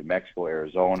Texas, New Mexico,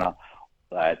 Arizona,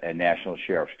 and national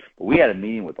sheriffs. But we had a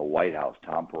meeting with the White House,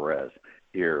 Tom Perez,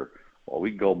 here a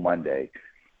week ago Monday,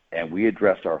 and we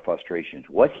addressed our frustrations.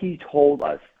 What he told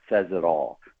us says it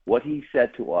all. What he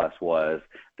said to us was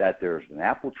that there's an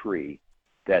apple tree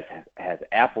that has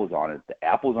apples on it. The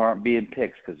apples aren't being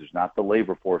picked because there's not the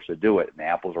labor force to do it, and the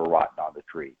apples are rotten on the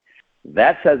tree.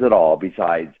 That says it all.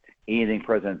 Besides anything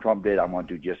President Trump did, I'm going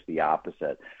to do just the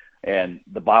opposite. And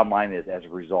the bottom line is, as a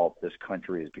result, this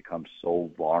country has become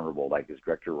so vulnerable, like as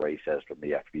Director Ray says from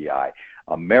the FBI.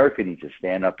 America needs to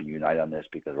stand up and unite on this,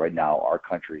 because right now our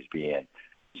country is being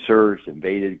surged,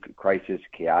 invaded, crisis,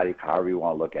 chaotic, however you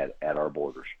want to look at our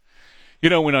borders.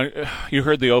 You know, when you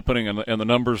heard the opening and the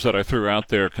numbers that I threw out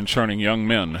there concerning young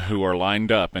men who are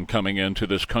lined up and coming into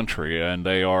this country, and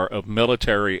they are of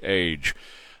military age,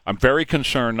 I'm very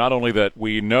concerned not only that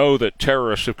we know that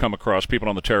terrorists have come across, people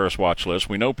on the terrorist watch list.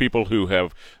 We know people who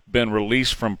have been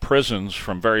released from prisons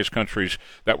from various countries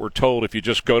that were told if you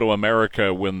just go to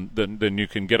America, then you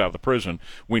can get out of the prison.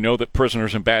 We know that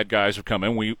prisoners and bad guys have come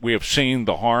in. We have seen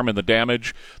the harm and the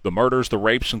damage, the murders, the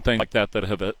rapes and things like that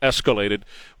have escalated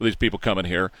with these people coming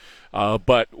here.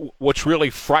 But what's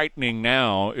really frightening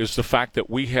now is the fact that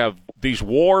we have these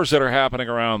wars that are happening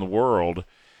around the world,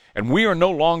 and we are no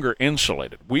longer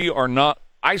insulated. We are not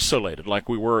isolated like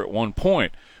we were at one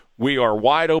point. We are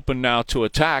wide open now to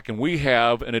attack, and we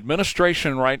have an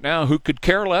administration right now who could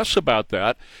care less about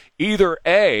that. Either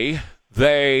A,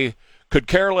 they could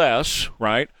care less,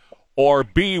 right, or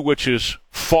B, which is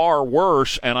far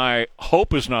worse, and I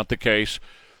hope is not the case,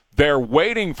 they're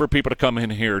waiting for people to come in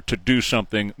here to do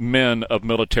something, men of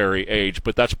military age.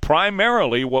 But that's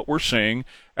primarily what we're seeing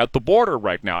at the border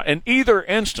right now. In either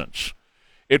instance,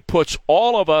 it puts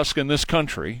all of us in this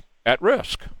country at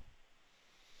risk.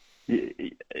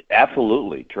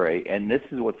 Absolutely, Trey. And this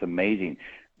is what's amazing.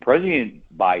 President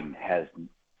Biden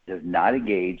does not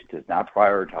engage, does not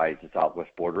prioritize the southwest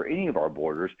border, any of our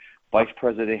borders. Vice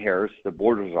President Harris, the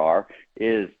borders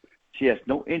she has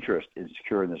no interest in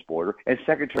securing this border. And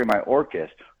Secretary Mayorkas,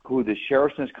 who the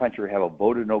sheriffs in this country have a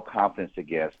vote of no confidence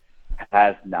against,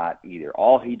 has not either.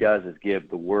 All he does is give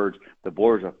the words, the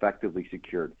border is effectively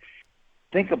secured.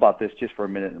 Think about this just for a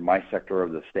minute in my sector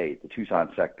of the state, the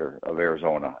Tucson sector of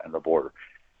Arizona and the border.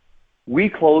 We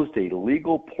closed a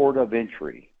legal port of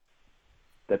entry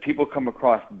that people come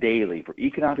across daily for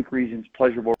economic reasons,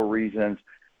 pleasurable reasons.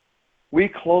 We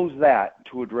closed that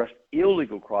to address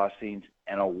illegal crossings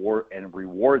and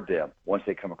reward them once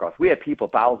they come across. We have people,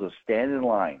 thousands, stand in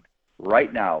line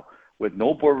right now with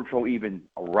no Border Patrol even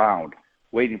around,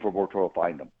 waiting for Border Patrol to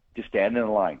find them. Just stand in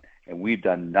line. And we've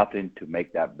done nothing to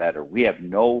make that better. We have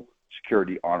no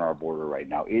security on our border right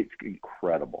now. It's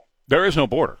incredible. There is no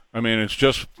border. I mean, it's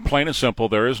just plain and simple,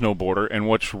 there is no border. And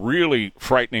what's really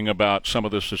frightening about some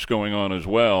of this that's going on as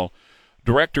well,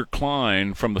 Director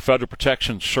Klein from the Federal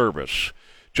Protection Service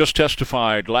just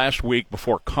testified last week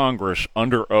before Congress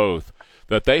under oath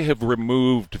that they have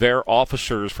removed their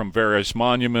officers from various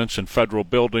monuments and federal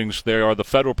buildings. They are the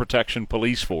Federal Protection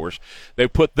Police Force. They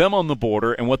put them on the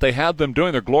border, and what they have them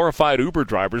doing, they're glorified Uber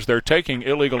drivers. They're taking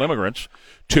illegal immigrants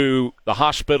to the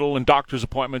hospital and doctor's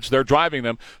appointments. They're driving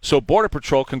them so Border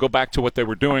Patrol can go back to what they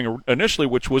were doing initially,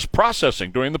 which was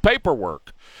processing, doing the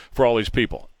paperwork for all these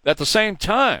people. At the same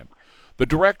time, the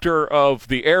director of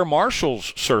the Air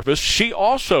Marshals Service, she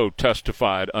also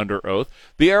testified under oath.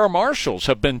 The Air Marshals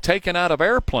have been taken out of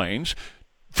airplanes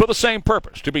for the same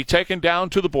purpose, to be taken down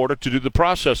to the border to do the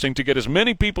processing, to get as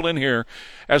many people in here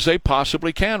as they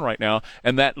possibly can right now.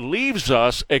 And that leaves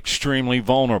us extremely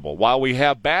vulnerable. While we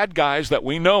have bad guys that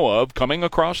we know of coming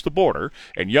across the border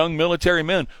and young military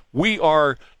men, we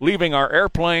are leaving our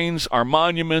airplanes, our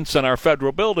monuments, and our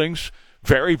federal buildings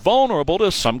very vulnerable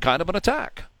to some kind of an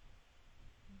attack.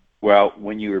 Well,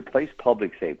 when you replace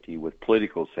public safety with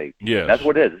political safety, yes. that's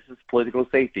what it is. This is political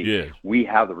safety. Yes. We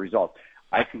have the results.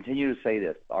 I continue to say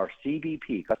this. Our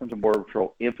CBP, Customs and Border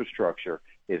Patrol infrastructure,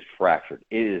 is fractured.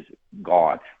 It is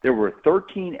gone. There were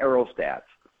 13 aerostats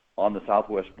on the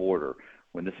southwest border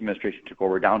when this administration took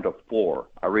over, down to 4.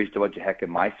 I raised a bunch of heck in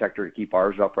my sector to keep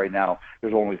ours up right now.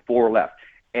 There's only 4 left.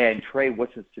 And, Trey,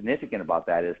 what's significant about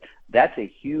that is that's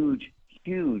a huge,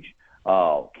 huge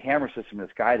camera system in the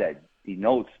sky that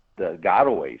denotes the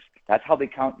gotaways. That's how they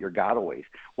count your gotaways.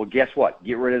 Well, guess what?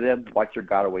 Get rid of them, watch your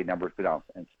gotaway numbers go down,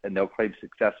 and they'll claim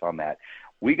success on that.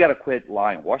 We got to quit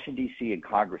lying. Washington, D.C. and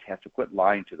Congress have to quit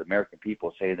lying to the American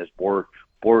people, saying this border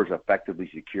is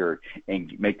effectively secured,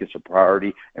 and make this a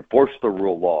priority, enforce the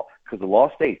rule of law. Because the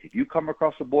law states if you come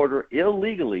across the border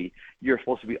illegally, you're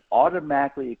supposed to be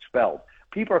automatically expelled.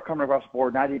 People are coming across the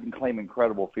border not even claiming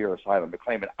credible fear of asylum. They're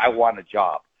claiming, I want a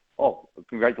job. Oh,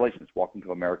 congratulations, welcome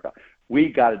to America. We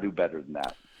got to do better than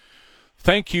that.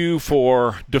 Thank you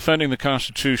for defending the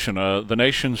Constitution. The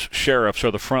nation's sheriffs are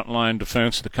the frontline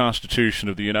defense of the Constitution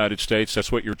of the United States.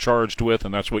 That's what you're charged with,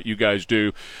 and that's what you guys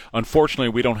do. Unfortunately,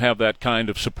 we don't have that kind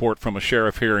of support from a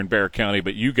sheriff here in Bexar County,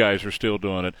 but you guys are still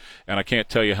doing it, and I can't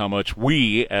tell you how much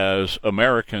we, as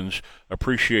Americans,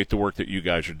 appreciate the work that you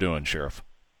guys are doing, Sheriff.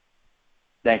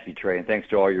 Thank you, Trey, and thanks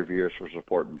to all your viewers for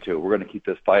supporting, too. We're going to keep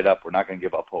this fight up. We're not going to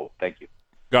give up hope. Thank you.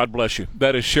 God bless you.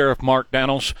 That is Sheriff Mark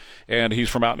Daniels, and he's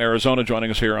from out in Arizona joining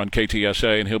us here on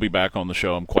KTSA, and he'll be back on the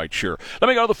show, I'm quite sure. Let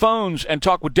me go to the phones and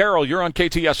talk with Daryl. You're on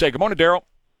KTSA. Good morning, Daryl.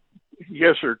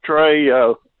 Yes, sir. Trey,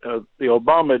 the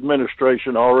Obama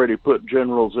administration already put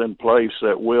generals in place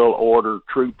that will order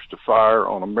troops to fire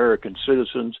on American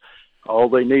citizens. All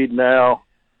they need now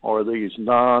are these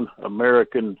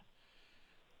non-American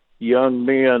young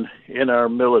men in our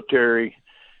military,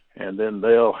 and then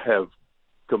they'll have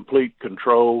complete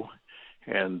control,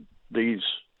 and these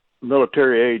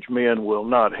military-age men will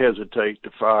not hesitate to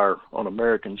fire on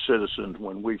American citizens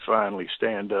when we finally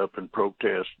stand up and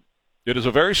protest. It is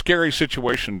a very scary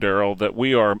situation, Daryl, that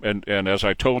we are, and as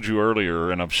I told you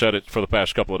earlier, and I've said it for the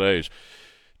past couple of days,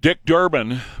 Dick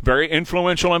Durbin, very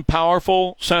influential and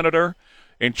powerful senator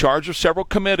in charge of several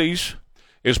committees,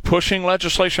 is pushing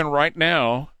legislation right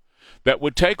now that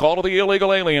would take all of the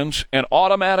illegal aliens and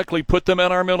automatically put them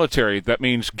in our military. That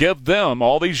means give them,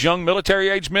 all these young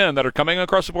military-age men that are coming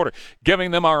across the border,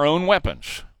 giving them our own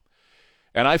weapons.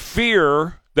 And I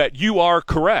fear that you are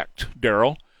correct,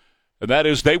 Daryl, and that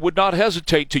is they would not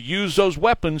hesitate to use those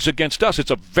weapons against us. It's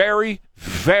a very,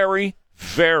 very,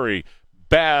 very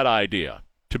bad idea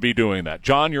to be doing that.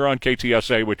 John, you're on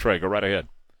KTSA with Trey. Go right ahead.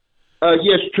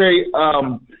 Yes, Trey.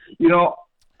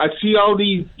 I see all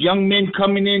these young men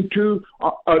coming in too.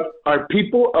 Are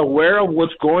people aware of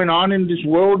what's going on in this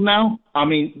world now? I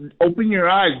mean, open your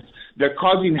eyes. They're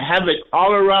causing havoc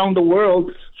all around the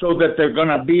world so that they're going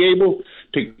to be able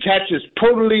to catch us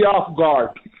totally off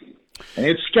guard. And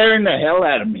it's scaring the hell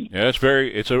out of me. Yeah,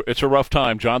 it's a rough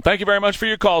time, John. Thank you very much for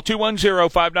your call.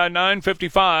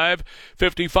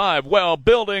 210-599-5555. Well,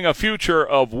 building a future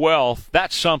of wealth,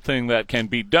 that's something that can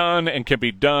be done and can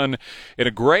be done in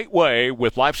a great way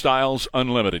with Lifestyles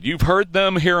Unlimited. You've heard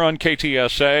them here on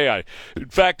KTSA. In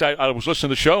fact, I was listening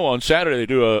to the show on Saturday. They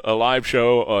do a live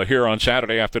show here on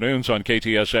Saturday afternoons on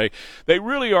KTSA. They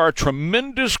really are a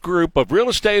tremendous group of real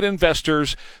estate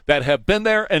investors that have been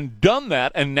there and done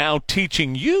that and now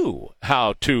teaching you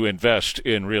how to invest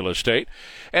in real estate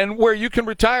and where you can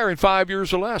retire in 5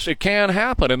 years or less. It can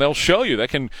happen, and they'll show you. They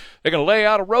can lay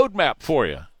out a roadmap for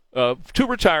you to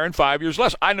retire in 5 years or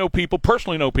less. I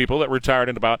personally know people that retired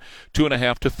in about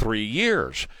 2.5 to 3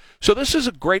 years. So this is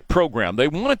a great program. They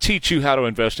want to teach you how to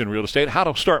invest in real estate, how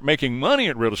to start making money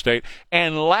in real estate,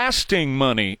 and lasting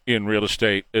money in real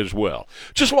estate as well.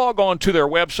 Just log on to their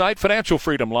website,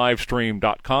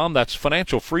 financialfreedomlivestream.com. That's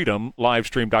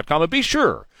financialfreedomlivestream.com. And be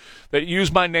sure that you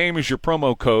use my name as your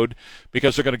promo code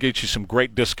because they're going to get you some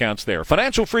great discounts there.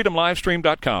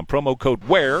 Financialfreedomlivestream.com. Promo code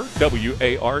WARE,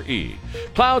 W-A-R-E.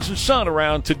 Clouds and sun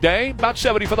around today. About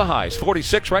 70 for the highs.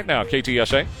 46 right now,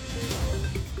 KTSA.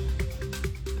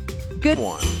 Good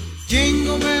one.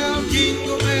 Jingle bell,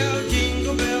 jingle bell,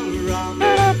 jingle bell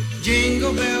rock.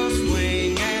 Jingle bells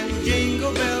swing and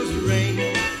jingle bells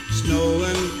ring.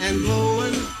 Snowing and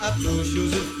blowing up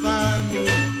bushels of fun.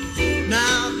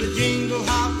 Now the jingle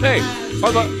hop. Hey,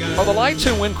 are the lights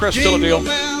in Windcrest still a deal?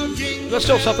 That's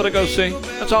still something to go see.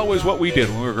 That's always what we did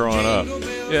when we were growing up.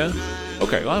 Yeah.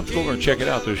 Okay, I'll have to go over and check it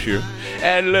out this year.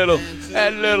 Add a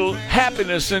little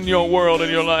happiness in your world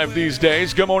and your life these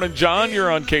days. Good morning, John.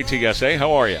 You're on KTSA.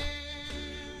 How are you?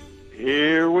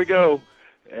 Here we go.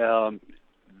 The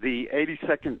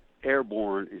 82nd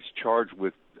Airborne is charged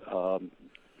with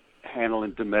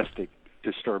handling domestic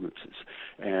disturbances.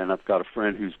 And I've got a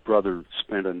friend whose brother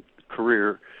spent a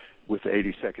career with the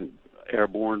 82nd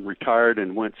Airborne, retired,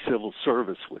 and went civil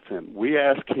service with him. We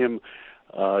asked him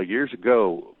years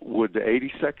ago, would the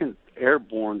 82nd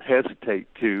Airborne hesitate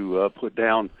to put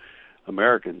down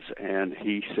Americans? And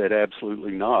he said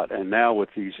absolutely not. And now with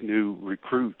these new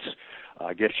recruits,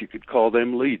 I guess you could call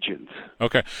them legions.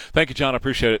 Okay. Thank you, John. I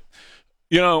appreciate it.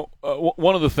 You know,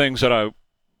 one of the things that I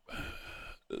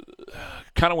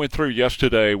kind of went through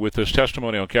yesterday with this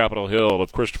testimony on Capitol Hill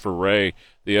of Christopher Wray,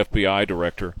 the FBI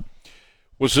director,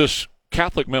 was this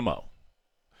Catholic memo.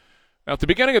 Now, at the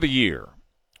beginning of the year,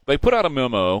 they put out a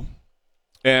memo,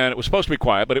 and it was supposed to be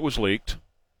quiet, but it was leaked.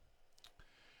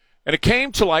 And it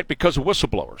came to light because of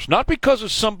whistleblowers, not because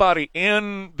of somebody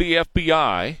in the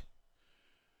FBI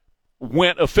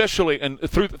went officially and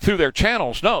through their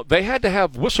channels. No, they had to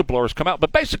have whistleblowers come out.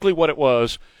 But basically what it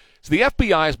was is the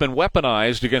FBI has been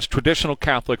weaponized against traditional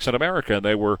Catholics in America.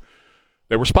 They were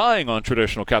spying on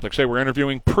traditional Catholics. They were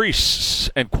interviewing priests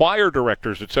and choir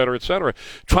directors, et cetera,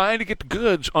 trying to get the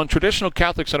goods on traditional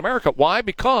Catholics in America. Why?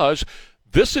 Because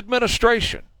this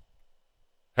administration,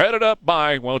 headed up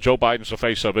by, well, Joe Biden's the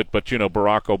face of it, but, you know,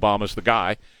 Barack Obama's the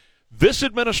guy. This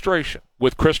administration,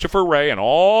 with Christopher Wray and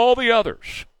all the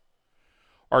others,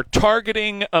 are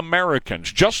targeting Americans.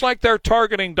 Just like they're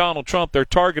targeting Donald Trump, they're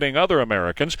targeting other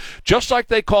Americans. Just like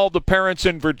they called the parents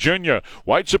in Virginia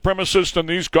white supremacists and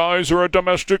these guys are a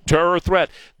domestic terror threat.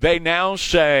 They now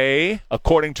say,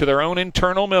 according to their own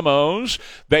internal memos,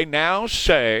 they now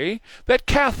say that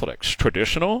Catholics,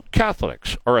 traditional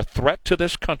Catholics, are a threat to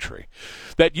this country.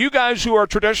 That you guys who are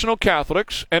traditional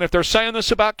Catholics, and if they're saying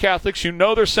this about Catholics, you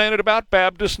know they're saying it about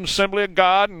Baptists and Assembly of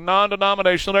God and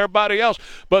non-denominational and everybody else,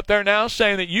 but they're now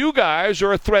saying that you guys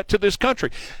are a threat to this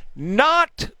country.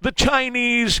 Not the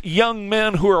Chinese young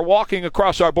men who are walking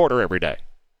across our border every day.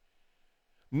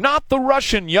 Not the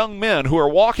Russian young men who are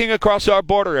walking across our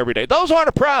border every day. Those aren't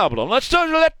a problem. Let's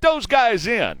let those guys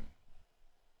in.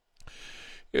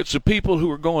 It's the people who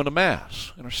are going to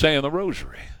Mass and are saying the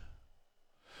rosary.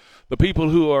 The people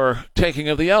who are taking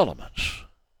of the elements.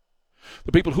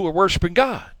 The people who are worshiping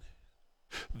God.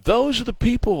 Those are the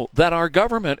people that our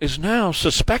government is now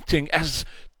suspecting as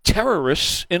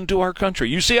terrorists into our country.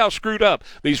 You see how screwed up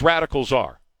these radicals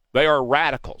are. They are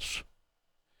radicals.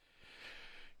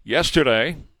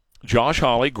 Yesterday, Josh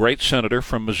Hawley, great senator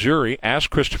from Missouri,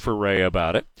 asked Christopher Wray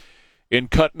about it. In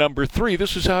cut number 3,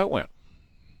 this is how it went.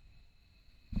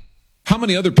 How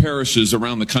many other parishes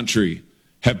around the country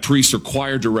have priests or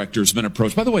choir directors been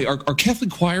approached? By the way, are Catholic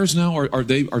choirs now, are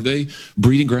they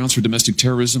breeding grounds for domestic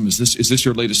terrorism? Is this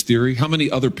your latest theory? How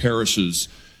many other parishes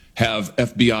have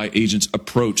FBI agents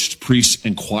approached priests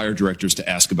and choir directors to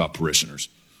ask about parishioners?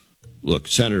 Look,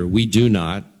 Senator, we do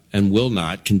not and will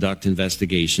not conduct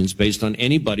investigations based on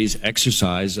anybody's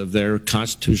exercise of their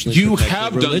constitutionally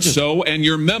protected religion. You have done so, and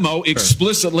your memo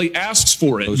explicitly asks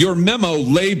for it. Your memo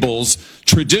labels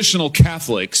traditional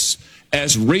Catholics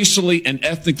as racially and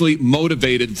ethnically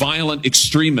motivated violent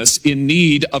extremists in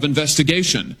need of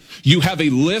investigation. You have a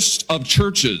list of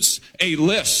churches, a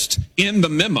list in the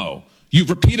memo. You've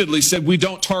repeatedly said we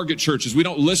don't target churches, we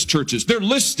don't list churches. They're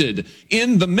listed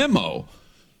in the memo.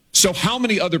 So how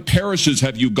many other parishes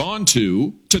have you gone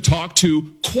to talk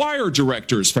to choir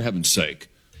directors, for heaven's sake?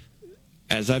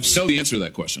 As I've know the answer to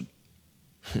that question.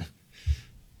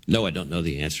 No, I don't know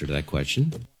the answer to that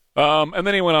question. And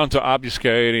then he went on to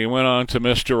obfuscate, he went on to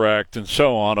misdirect, and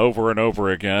so on over and over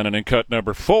again. And in cut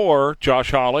number 4,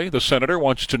 Josh Hawley, the senator,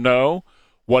 wants to know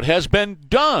what has been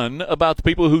done about the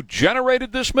people who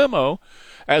generated this memo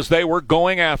as they were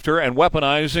going after and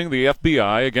weaponizing the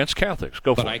FBI against Catholics.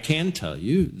 Go for it. But I can tell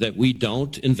you that we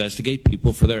don't investigate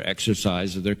people for their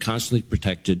exercise of their constitutionally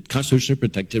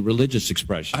protected religious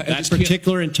expression. That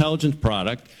particular intelligence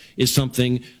product is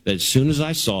something that as soon as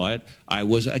I saw it, I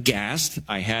was aghast.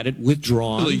 I had it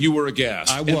withdrawn. Really? You were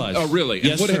aghast? I was. Oh, really?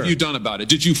 Yes, and what sir. have you done about it?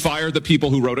 Did you fire the people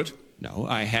who wrote it? No,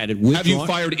 I had it withdrawn. Have you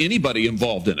fired anybody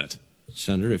involved in it?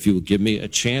 Senator, if you would give me a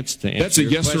chance to answer That's a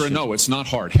your yes question. or a no. It's not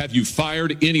hard. Have you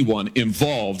fired anyone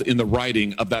involved in the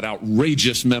writing of that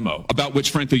outrageous memo, about which,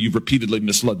 frankly, you've repeatedly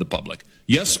misled the public?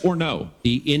 Yes or no?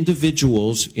 The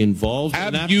individuals involved in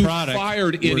that Have you product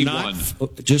fired were anyone?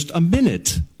 Just a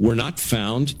minute. Were not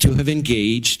found to have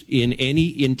engaged in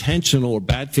any intentional or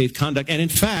bad faith conduct. And in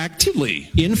fact,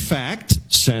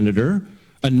 Senator,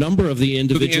 a number of the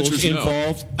individuals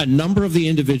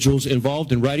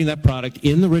involved in writing that product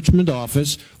in the Richmond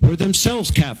office were themselves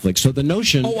Catholics. So the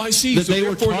notion that they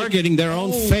were targeting their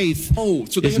own faith so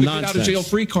they is have a nonsense. get out of jail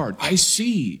free card. I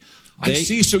see. I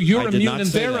see. So you're immune and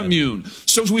they're immune.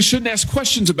 So we shouldn't ask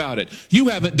questions about it. You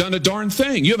haven't done a darn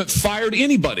thing. You haven't fired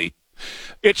anybody.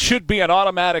 It should be an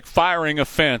automatic firing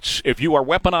offense if you are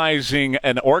weaponizing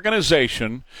an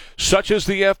organization such as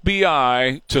the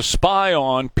FBI to spy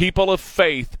on people of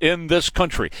faith in this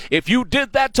country. If you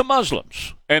did that to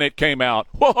Muslims and it came out,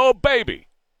 whoa, baby,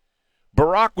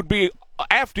 Barack would be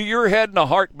after your head in a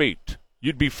heartbeat.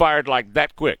 You'd be fired like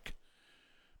that quick.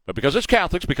 But because it's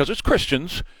Catholics, because it's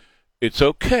Christians, it's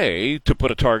okay to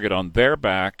put a target on their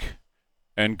back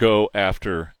and go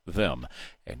after them.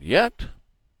 And yet,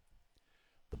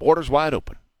 the border's wide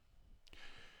open.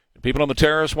 The people on the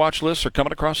terrorist watch list are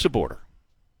coming across the border.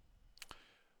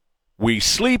 We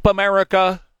sleep,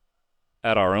 America,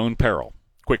 at our own peril.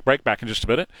 Quick break, back in just a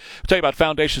minute. I'll tell you about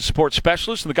Foundation Support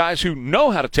Specialists and the guys who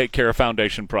know how to take care of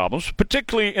foundation problems,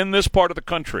 particularly in this part of the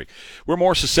country. We're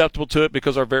more susceptible to it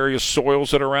because our various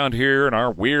soils that are around here and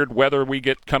our weird weather we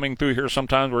get coming through here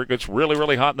sometimes where it gets really,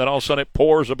 really hot and then all of a sudden it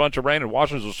pours a bunch of rain and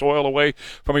washes the soil away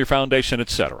from your foundation,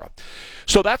 etc.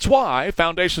 So that's why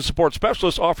Foundation Support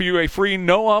Specialists offer you a free,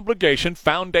 no-obligation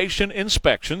foundation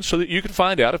inspection so that you can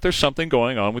find out if there's something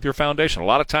going on with your foundation. A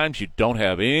lot of times you don't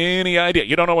have any idea.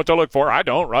 You don't know what to look for. I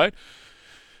don't, right?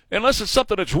 Unless it's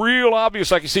something that's real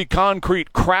obvious, like you see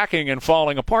concrete cracking and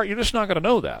falling apart, you're just not going to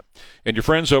know that. And your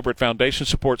friends over at Foundation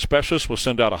Support Specialists will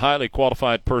send out a highly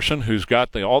qualified person who's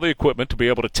got all the equipment to be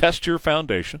able to test your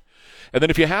foundation. And then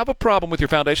if you have a problem with your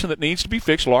foundation that needs to be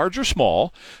fixed, large or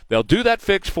small, they'll do that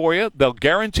fix for you. They'll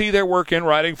guarantee their work in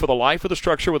writing for the life of the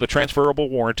structure with a transferable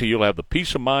warranty. You'll have the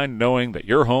peace of mind knowing that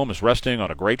your home is resting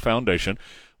on a great foundation.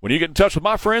 When you get in touch with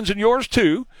my friends and yours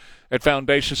too, at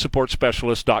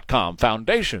FoundationSupportSpecialist.com.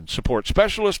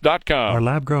 FoundationSupportSpecialist.com. Are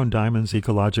lab-grown diamonds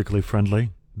ecologically friendly?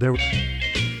 They're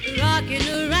Rocking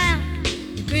around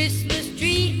the Christmas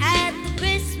tree at the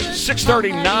Christmas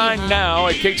 6:39 now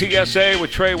at KTSA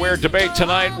with Trey Ware. Debate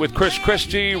tonight with Chris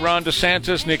Christie, Ron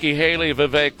DeSantis, Nikki Haley,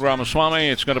 Vivek Ramaswamy.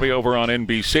 It's going to be over on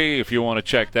NBC if you want to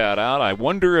check that out. I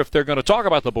wonder if they're going to talk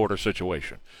about the border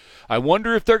situation. I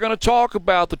wonder if they're going to talk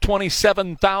about the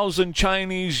 27,000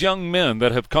 Chinese young men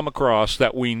that have come across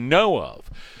that we know of.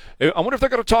 I wonder if they're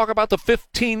going to talk about the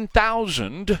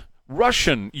 15,000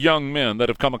 Russian young men that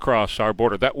have come across our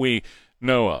border that we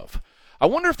know of. I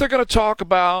wonder if they're going to talk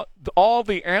about all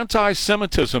the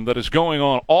anti-Semitism that is going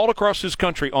on all across this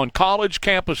country on college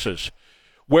campuses,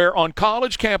 where on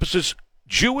college campuses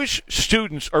Jewish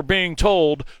students are being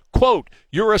told, quote,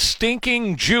 "You're a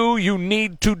stinking Jew, you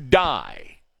need to die."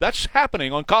 That's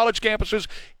happening on college campuses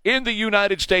in the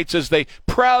United States as they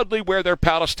proudly wear their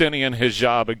Palestinian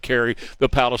hijab and carry the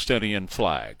Palestinian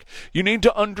flag. You need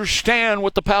to understand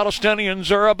what the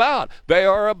Palestinians are about. They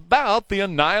are about the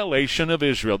annihilation of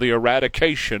Israel, the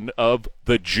eradication of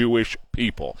the Jewish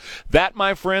people. That,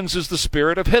 my friends, is the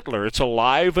spirit of Hitler. It's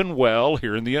alive and well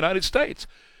here in the United States.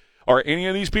 Are any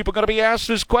of these people going to be asked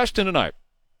this question tonight?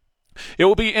 It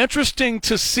will be interesting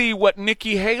to see what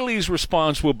Nikki Haley's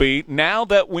response will be now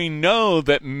that we know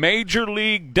that Major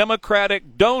League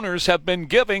Democratic donors have been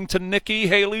giving to Nikki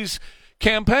Haley's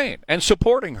campaign and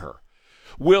supporting her.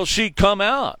 Will she come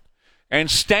out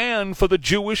and stand for the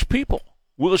Jewish people?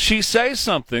 Will she say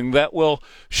something that will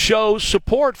show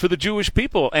support for the Jewish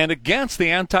people and against the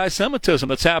anti-Semitism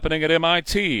that's happening at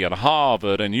MIT and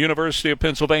Harvard and University of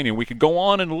Pennsylvania? We could go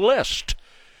on and list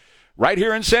right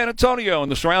here in San Antonio and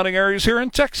the surrounding areas here in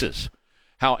Texas,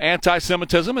 how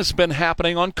anti-Semitism has been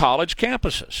happening on college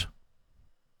campuses.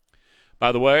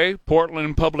 By the way,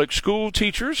 Portland public school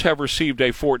teachers have received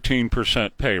a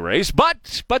 14% pay raise,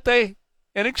 but they,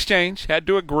 in exchange, had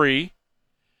to agree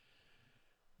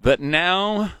that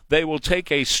now they will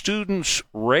take a student's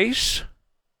race,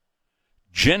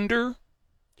 gender,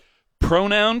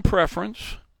 pronoun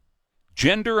preference,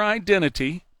 gender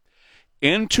identity,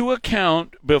 into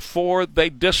account before they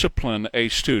discipline a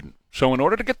student. So in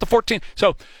order to get the 14,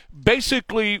 so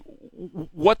basically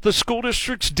what the school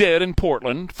districts did in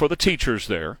Portland for the teachers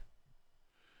there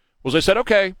was they said,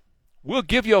 okay, we'll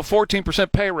give you a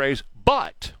 14% pay raise,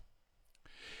 but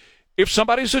if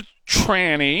somebody's a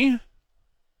tranny,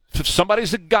 if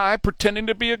somebody's a guy pretending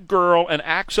to be a girl and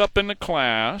acts up in the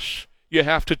class, you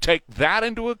have to take that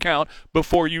into account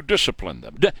before you discipline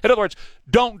them. In other words,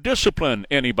 don't discipline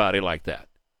anybody like that.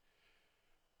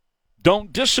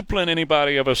 Don't discipline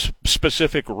anybody of a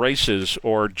specific races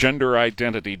or gender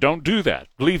identity. Don't do that.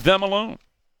 Leave them alone,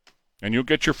 and you'll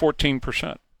get your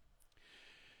 14%.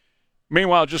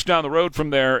 Meanwhile, just down the road from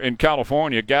there in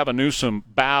California, Gavin Newsom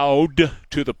bowed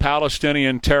to the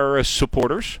Palestinian terrorist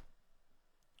supporters.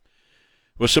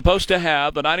 Was supposed to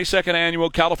have the 92nd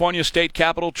annual California State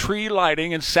Capitol tree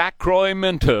lighting in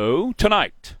Sacramento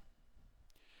tonight.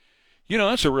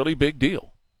 That's a really big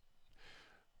deal.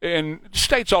 In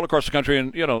states all across the country,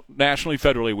 and, nationally,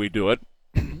 federally, we do it,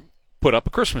 put up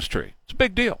a Christmas tree. It's a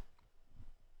big deal.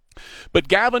 But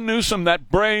Gavin Newsom, that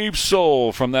brave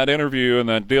soul from that interview and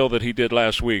that deal that he did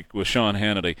last week with Sean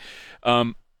Hannity,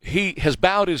 he has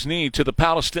bowed his knee to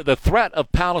the threat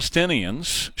of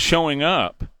Palestinians showing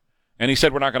up, and he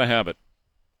said, we're not going to have it.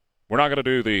 We're not going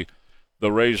to do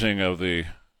the raising of the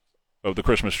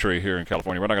Christmas tree here in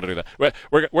California. We're not going to do that.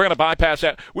 We're going to bypass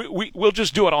that. We'll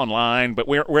just do it online, but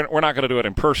we're not going to do it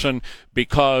in person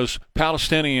because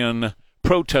Palestinian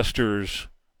protesters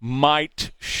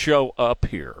might show up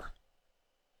here.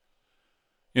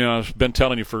 I've been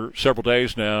telling you for several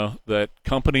days now that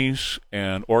companies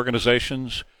and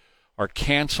organizations are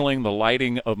canceling the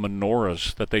lighting of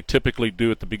menorahs that they typically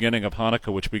do at the beginning of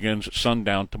Hanukkah, which begins at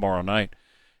sundown tomorrow night.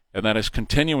 And that is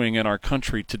continuing in our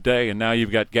country today. And now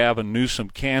you've got Gavin Newsom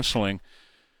canceling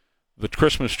the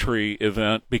Christmas tree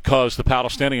event because the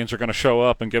Palestinians are going to show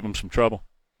up and give them some trouble.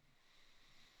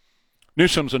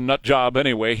 Newsom's a nut job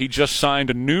anyway. He just signed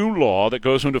a new law that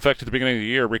goes into effect at the beginning of the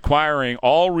year requiring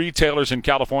all retailers in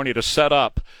California to set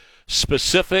up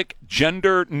specific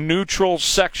gender-neutral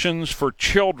sections for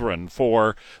children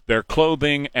for their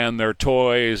clothing and their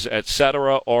toys,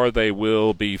 etc., or they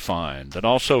will be fined. And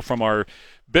also from our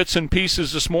bits and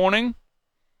pieces this morning,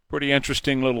 pretty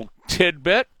interesting little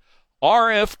tidbit,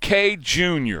 RFK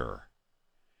Jr.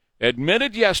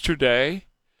 admitted yesterday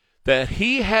that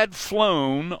he had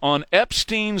flown on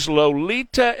Epstein's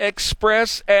Lolita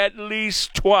Express at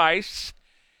least twice,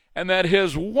 and that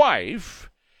his wife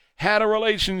had a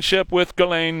relationship with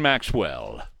Ghislaine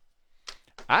Maxwell.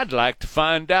 I'd like to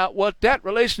find out what that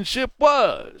relationship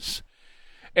was.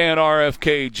 And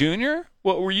RFK Jr.,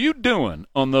 what were you doing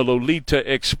on the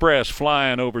Lolita Express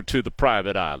flying over to the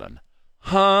private island?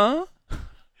 Huh?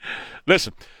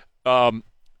 Listen, the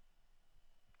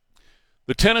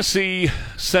Tennessee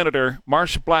Senator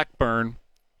Marsha Blackburn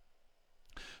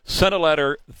sent a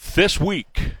letter this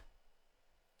week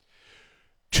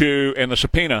in the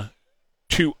subpoena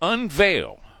to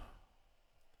unveil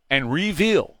and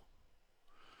reveal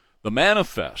the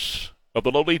manifests of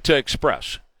the Lolita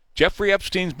Express. Jeffrey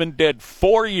Epstein's been dead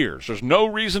 4 years. There's no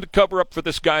reason to cover up for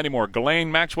this guy anymore.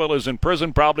 Ghislaine Maxwell is in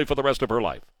prison probably for the rest of her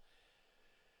life.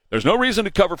 There's no reason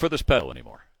to cover for this pedo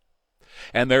anymore.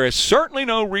 And there is certainly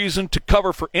no reason to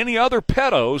cover for any other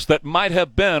pedos that might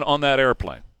have been on that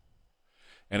airplane.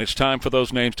 And it's time for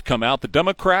those names to come out. The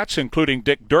Democrats, including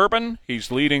Dick Durbin,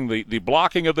 he's leading the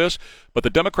blocking of this, but the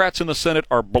Democrats in the Senate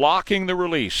are blocking the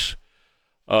release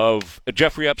of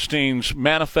Jeffrey Epstein's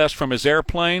manifest from his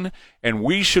airplane, and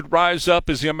we should rise up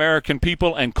as the American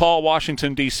people and call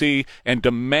Washington, D.C., and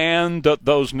demand that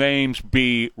those names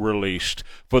be released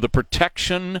for the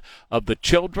protection of the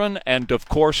children and, of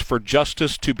course, for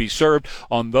justice to be served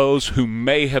on those who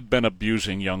may have been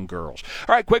abusing young girls.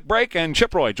 All right, quick break, and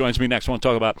Chip Roy joins me next. I want to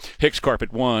talk about Hicks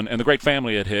Carpet One and the great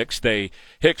family at Hicks. The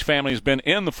Hicks family has been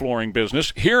in the flooring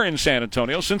business here in San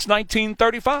Antonio since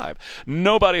 1935.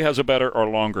 Nobody has a better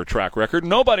or longer track record.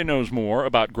 Nobody knows more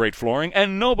about great flooring,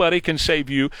 and nobody can save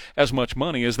you as much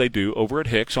money as they do over at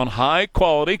Hicks on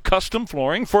high-quality custom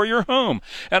flooring for your home.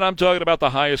 And I'm talking about the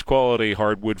highest quality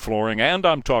hardwood flooring, and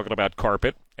I'm talking about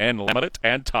carpet and laminate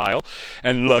and tile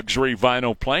and luxury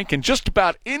vinyl plank and just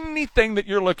about anything that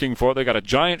you're looking for. They got a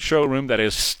giant showroom that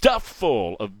is stuffed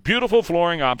full of beautiful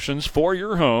flooring options for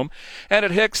your home. And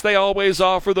at Hicks, they always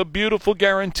offer the beautiful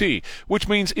guarantee, which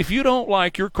means if you don't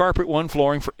like your Carpet One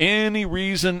flooring for any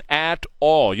reason at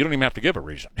all, you don't even have to give a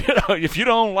reason. If you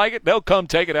don't like it, they'll come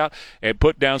take it out and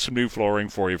put down some new flooring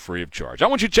for you free of charge. I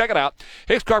want you to check it out.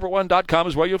 HicksCarpet1.com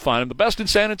is where you'll find them. The best in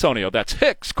San Antonio. That's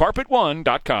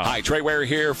HicksCarpet1.com. Hi, Trey Ware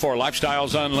here for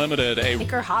Lifestyles Unlimited, a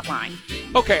Maker hotline.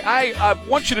 Okay, I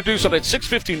want you to do something. It's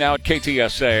 6:50 now at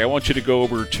KTSA. I want you to go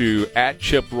over to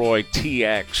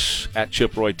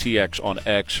 @ChipRoyTX on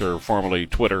X, or formerly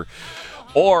Twitter,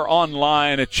 or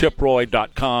online at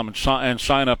chiproy.com and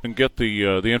sign up and get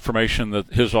the information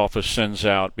that his office sends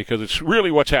out, because it's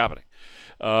really what's happening.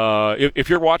 If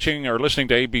you're watching or listening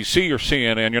to ABC or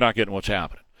CNN, you're not getting what's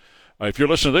happening. If you're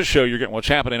listening to this show, you're getting what's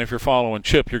happening. If you're following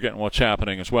Chip, you're getting what's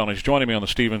happening as well. And he's joining me on the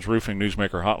Stevens Roofing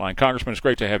Newsmaker Hotline. Congressman, it's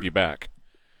great to have you back.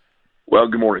 Well,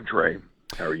 good morning, Trey.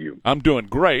 How are you? I'm doing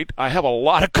great. I have a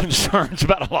lot of concerns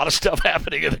about a lot of stuff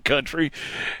happening in the country,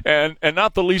 and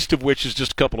not the least of which is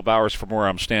just a couple of hours from where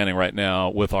I'm standing right now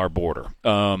with our border.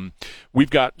 We've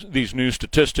got these new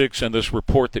statistics and this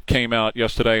report that came out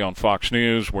yesterday on Fox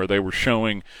News where they were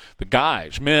showing the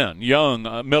guys, men, young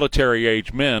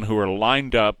military-age men who are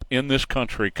lined up in this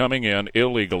country coming in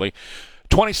illegally,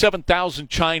 27,000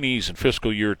 Chinese in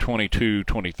fiscal year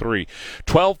 22-23,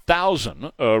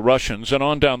 12,000 Russians, and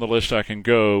on down the list I can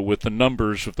go with the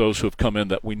numbers of those who have come in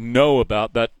that we know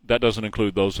about. That doesn't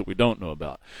include those that we don't know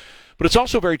about. But it's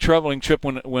also very troubling, Chip,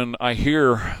 when I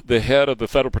hear the head of the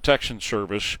Federal Protection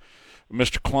Service,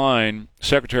 Mr. Klein,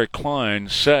 Secretary Klein,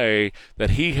 say that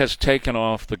he has taken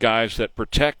off the guys that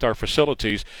protect our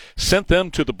facilities, sent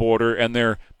them to the border, and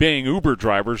they're being Uber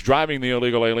drivers, driving the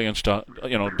illegal aliens to,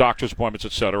 doctor's appointments,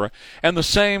 etc. And the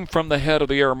same from the head of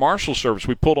the Air Marshal Service.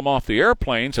 We pulled them off the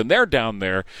airplanes, and they're down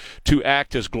there to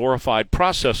act as glorified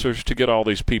processors to get all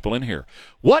these people in here.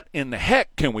 What in the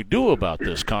heck can we do about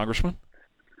this, Congressman?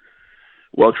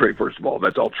 Well, Trey, first of all,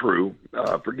 that's all true.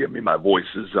 Forgive me, my voice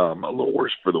is a little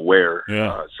worse for the wear,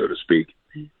 so to speak,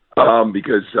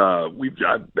 because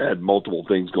I've had multiple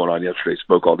things going on yesterday.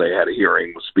 Spoke all day, had a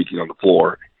hearing, was speaking on the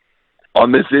floor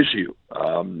on this issue,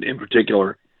 in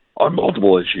particular, on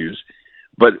multiple issues.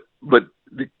 But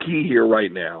the key here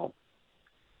right now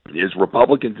is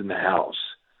Republicans in the House.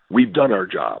 We've done our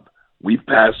job. We've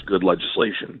passed good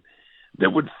legislation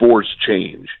that would force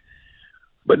change,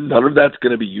 but none of that's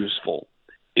going to be useful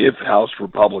if House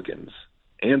Republicans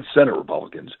and Senate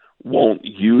Republicans won't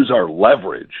use our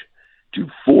leverage to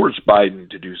force Biden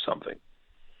to do something.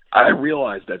 I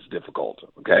realize that's difficult,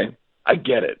 okay? I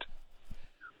get it.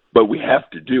 But we have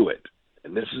to do it.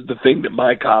 And this is the thing that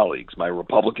my colleagues, my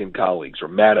Republican colleagues, are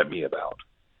mad at me about.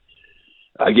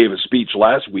 I gave a speech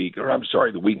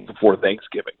the week before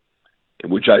Thanksgiving, in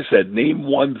which I said, name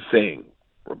one thing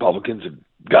Republicans have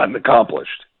gotten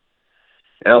accomplished.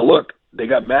 And look, they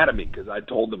got mad at me because I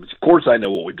told them, of course I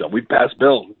know what we've done. We passed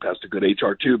bills. We passed a good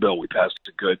H.R. 2 bill. We passed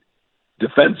a good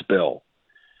defense bill.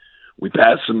 We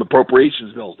passed some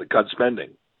appropriations bills that cut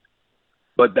spending.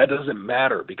 But that doesn't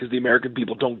matter because the American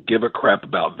people don't give a crap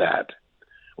about that.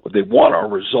 What they want are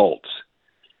results.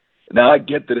 Now, I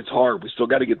get that it's hard. We still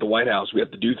got to get the White House. We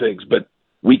have to do things, but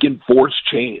we can force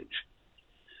change.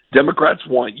 Democrats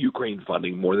want Ukraine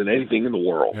funding more than anything in the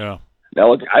world. Yeah.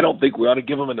 Now, look, I don't think we ought to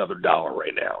give them another dollar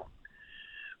right now.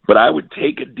 But I would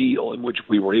take a deal in which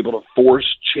we were able to force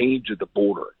change at the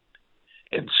border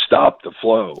and stop the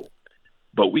flow,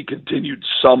 but we continued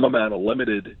some amount of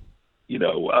limited,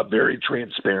 very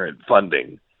transparent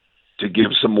funding to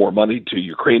give some more money to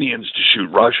Ukrainians to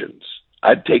shoot Russians.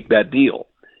 I'd take that deal.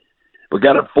 We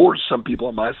got to force some people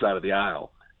on my side of the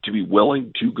aisle to be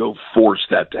willing to go force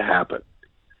that to happen.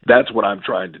 That's what I'm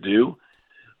trying to do.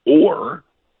 Or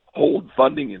hold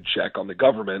funding in check on the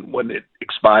government when it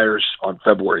expires on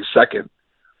February 2nd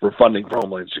for funding for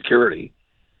Homeland Security.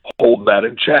 Hold that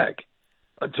in check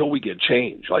until we get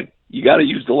change. Like, you got to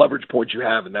use the leverage points you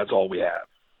have, and that's all we have.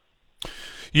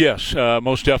 Yes,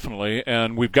 most definitely,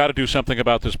 and we've got to do something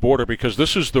about this border because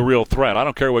this is the real threat. I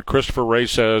don't care what Christopher Wray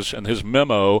says in his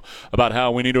memo about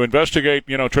how we need to investigate,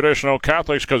 traditional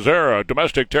Catholics because they're a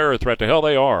domestic terror threat. The hell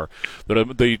they are.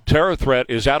 The terror threat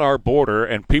is at our border,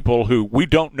 and people who we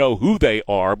don't know who they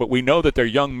are, but we know that they're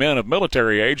young men of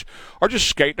military age, are just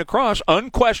skating across,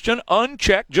 unquestioned,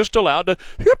 unchecked, just allowed to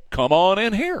come on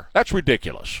in here. That's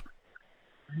ridiculous.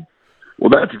 Well,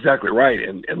 that's exactly right,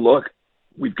 and look,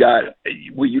 we've got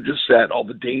what you just said, all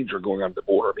the danger going on at the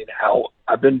border. I mean,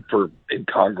 I've been in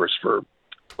Congress for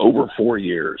over 4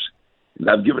 years, and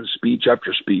I've given speech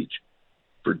after speech.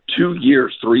 For 2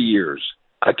 years, 3 years,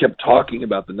 I kept talking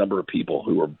about the number of people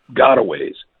who are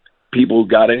gotaways, people who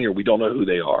got in here, we don't know who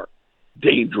they are,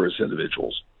 dangerous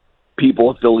individuals, people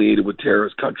affiliated with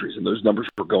terrorist countries, and those numbers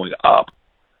were going up.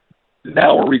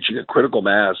 Now we're reaching a critical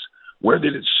mass where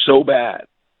that it's so bad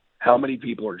how many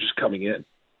people are just coming in.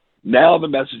 Now the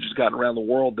message has gotten around the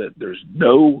world that there's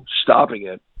no stopping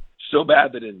it. So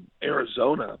bad that in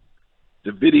Arizona, the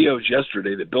videos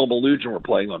yesterday that Bill Malugin were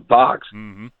playing on Fox,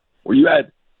 where you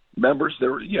had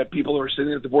you had people that were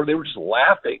sitting at the border, they were just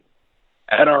laughing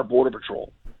at our Border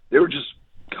Patrol. They were just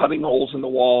cutting holes in the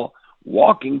wall,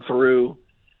 walking through,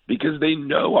 because they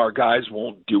know our guys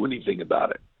won't do anything about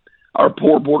it. Our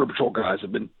poor Border Patrol guys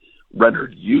have been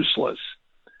rendered useless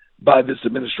by this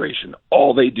administration.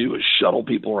 All they do is shuttle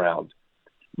people around,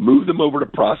 move them over to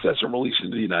process and release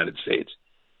into the United States.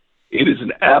 It is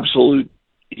an absolute,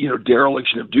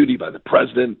 dereliction of duty by the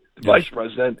president, the vice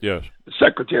president, the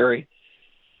secretary.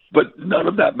 But none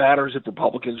of that matters if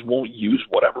Republicans won't use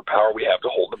whatever power we have to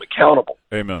hold them accountable.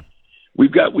 Amen.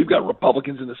 We've got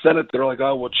Republicans in the Senate that are like,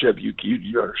 oh, well, Chip, you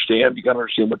understand. You got to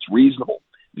understand what's reasonable.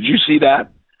 Did you see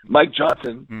that? Mike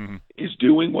Johnson is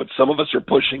doing what some of us are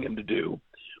pushing him to do,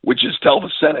 which is tell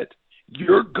the Senate,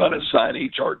 you're going to sign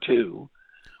H.R. 2,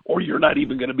 or you're not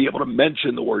even going to be able to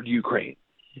mention the word Ukraine.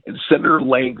 And Senator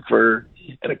Langford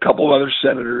and a couple of other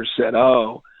senators said,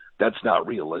 oh, that's not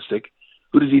realistic.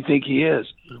 Who does he think he is?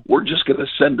 We're just going to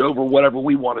send over whatever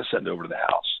we want to send over to the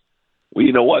House. Well,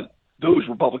 you know what? Those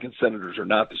Republican senators are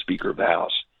not the Speaker of the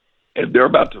House. And they're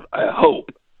about to, I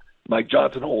hope, Mike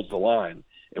Johnson holds the line,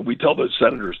 and we tell those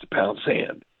senators to pound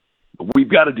sand. But we've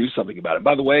got to do something about it.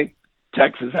 By the way,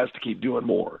 Texas has to keep doing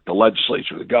more. The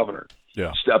legislature, the governor,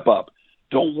 step up.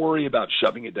 Don't worry about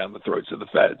shoving it down the throats of the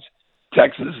feds.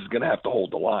 Texas is going to have to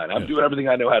hold the line. I'm doing everything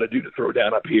I know how to do to throw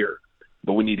down up here,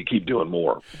 but we need to keep doing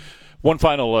more. One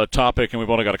final topic, and we've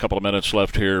only got a couple of minutes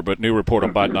left here, but new report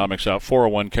on Bidenomics out.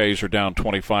 401ks are down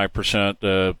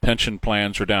 25%. Pension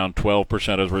plans are down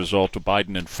 12% as a result of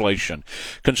Biden inflation.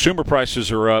 Consumer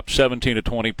prices are up 17 to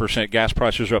 20%. Gas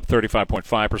prices are up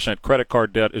 35.5%. Credit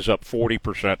card debt is up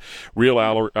 40%. Real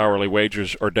hourly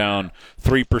wages are down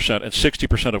 3%, and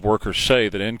 60% of workers say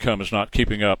that income is not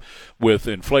keeping up with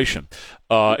inflation.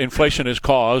 Inflation is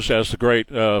caused, as the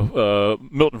great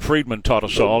Milton Friedman taught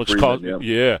us all. It's caused,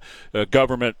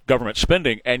 government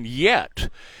spending, and yet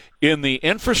in the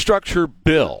infrastructure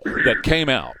bill that came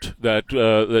out that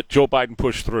Joe Biden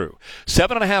pushed through,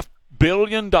 $7.5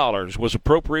 billion was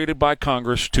appropriated by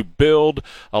Congress to build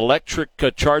electric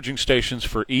charging stations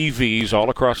for EVs all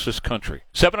across this country.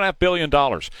 $7.5 billion,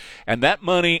 and that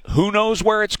money, who knows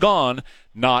where it's gone?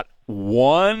 Not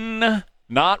one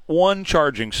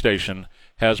charging station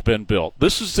has been built.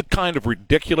 This is the kind of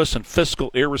ridiculous and fiscal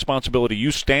irresponsibility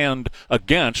you stand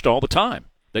against all the time,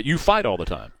 that you fight all the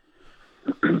time.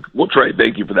 Well, Trey,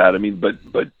 thank you for that. I mean, but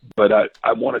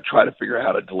I want to try to figure out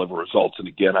how to deliver results. And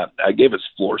again, I gave a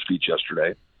floor speech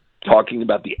yesterday talking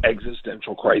about the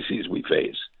existential crises we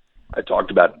face. I talked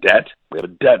about debt. We have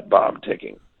a debt bomb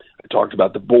ticking. I talked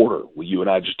about the border, what you and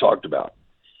I just talked about.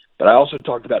 But I also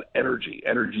talked about energy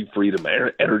freedom,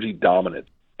 energy dominance,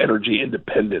 energy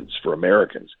independence for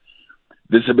Americans.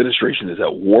 This administration is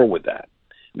at war with that.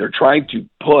 And they're trying to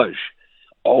push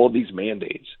all of these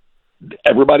mandates.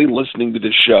 Everybody listening to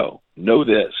this show, know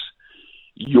this.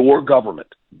 Your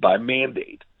government, by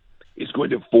mandate, is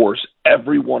going to force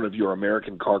every one of your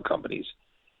American car companies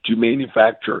to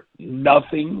manufacture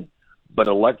nothing but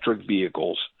electric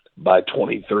vehicles by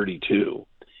 2032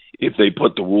 if they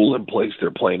put the rule in place they're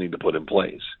planning to put in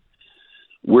place.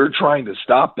 We're trying to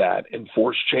stop that and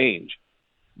force change,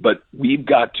 but we've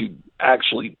got to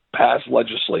actually pass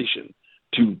legislation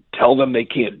to tell them they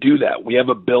can't do that. We have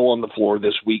a bill on the floor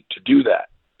this week to do that.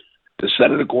 The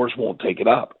Senate, of course, won't take it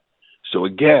up. So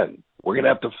again, we're going to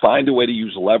have to find a way to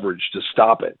use leverage to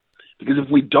stop it. Because if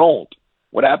we don't,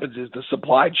 what happens is the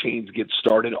supply chains get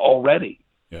started already.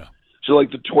 Yeah. So like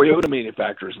the Toyota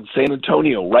manufacturers in San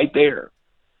Antonio, right there,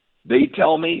 they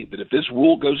tell me that if this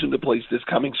rule goes into place this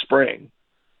coming spring,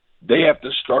 they have to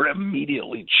start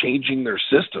immediately changing their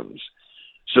systems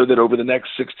so that over the next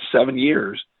 6 to 7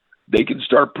 years, they can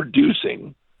start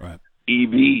producing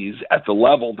EVs at the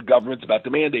level the government's about to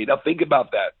mandate. Now, think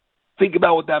about that. Think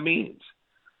about what that means.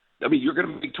 I mean, you're going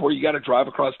to make to where you got to drive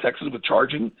across Texas with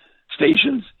charging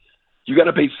stations. You got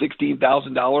to pay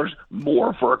 $16,000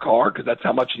 more for a car because that's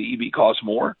how much the EV costs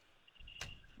more.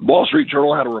 Wall Street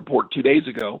Journal had a report 2 days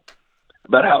ago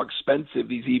about how expensive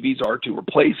these EVs are to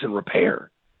replace and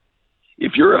repair.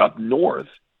 If you're up north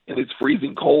and it's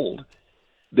freezing cold,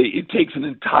 it takes an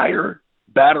entire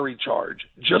battery charge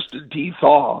just to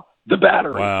de-thaw the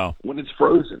battery when it's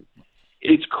frozen.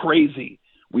 It's crazy.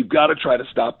 We've got to try to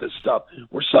stop this stuff.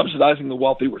 We're subsidizing the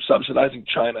wealthy. We're subsidizing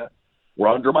China. We're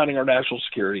undermining our national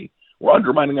security. We're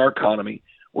undermining our economy.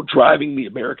 We're driving the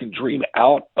American dream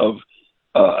out of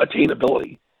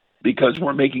attainability because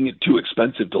we're making it too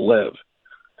expensive to live.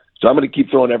 So I'm going to keep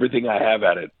throwing everything I have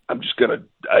at it. I'm just going to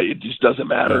it just doesn't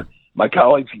matter. My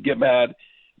colleagues can get mad.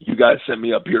 You guys sent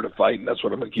me up here to fight, and that's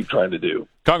what I'm going to keep trying to do.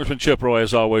 Congressman Chip Roy,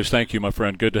 as always, thank you, my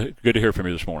friend. Good to hear from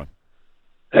you this morning.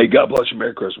 Hey, God bless you.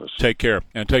 Merry Christmas. Take care,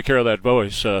 and take care of that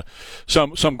voice.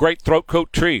 Some great throat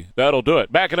coat tree. That'll do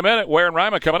it. Back in a minute. Ware and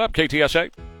Rima coming up,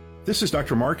 KTSA. This is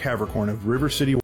Dr. Mark Havercorn of River City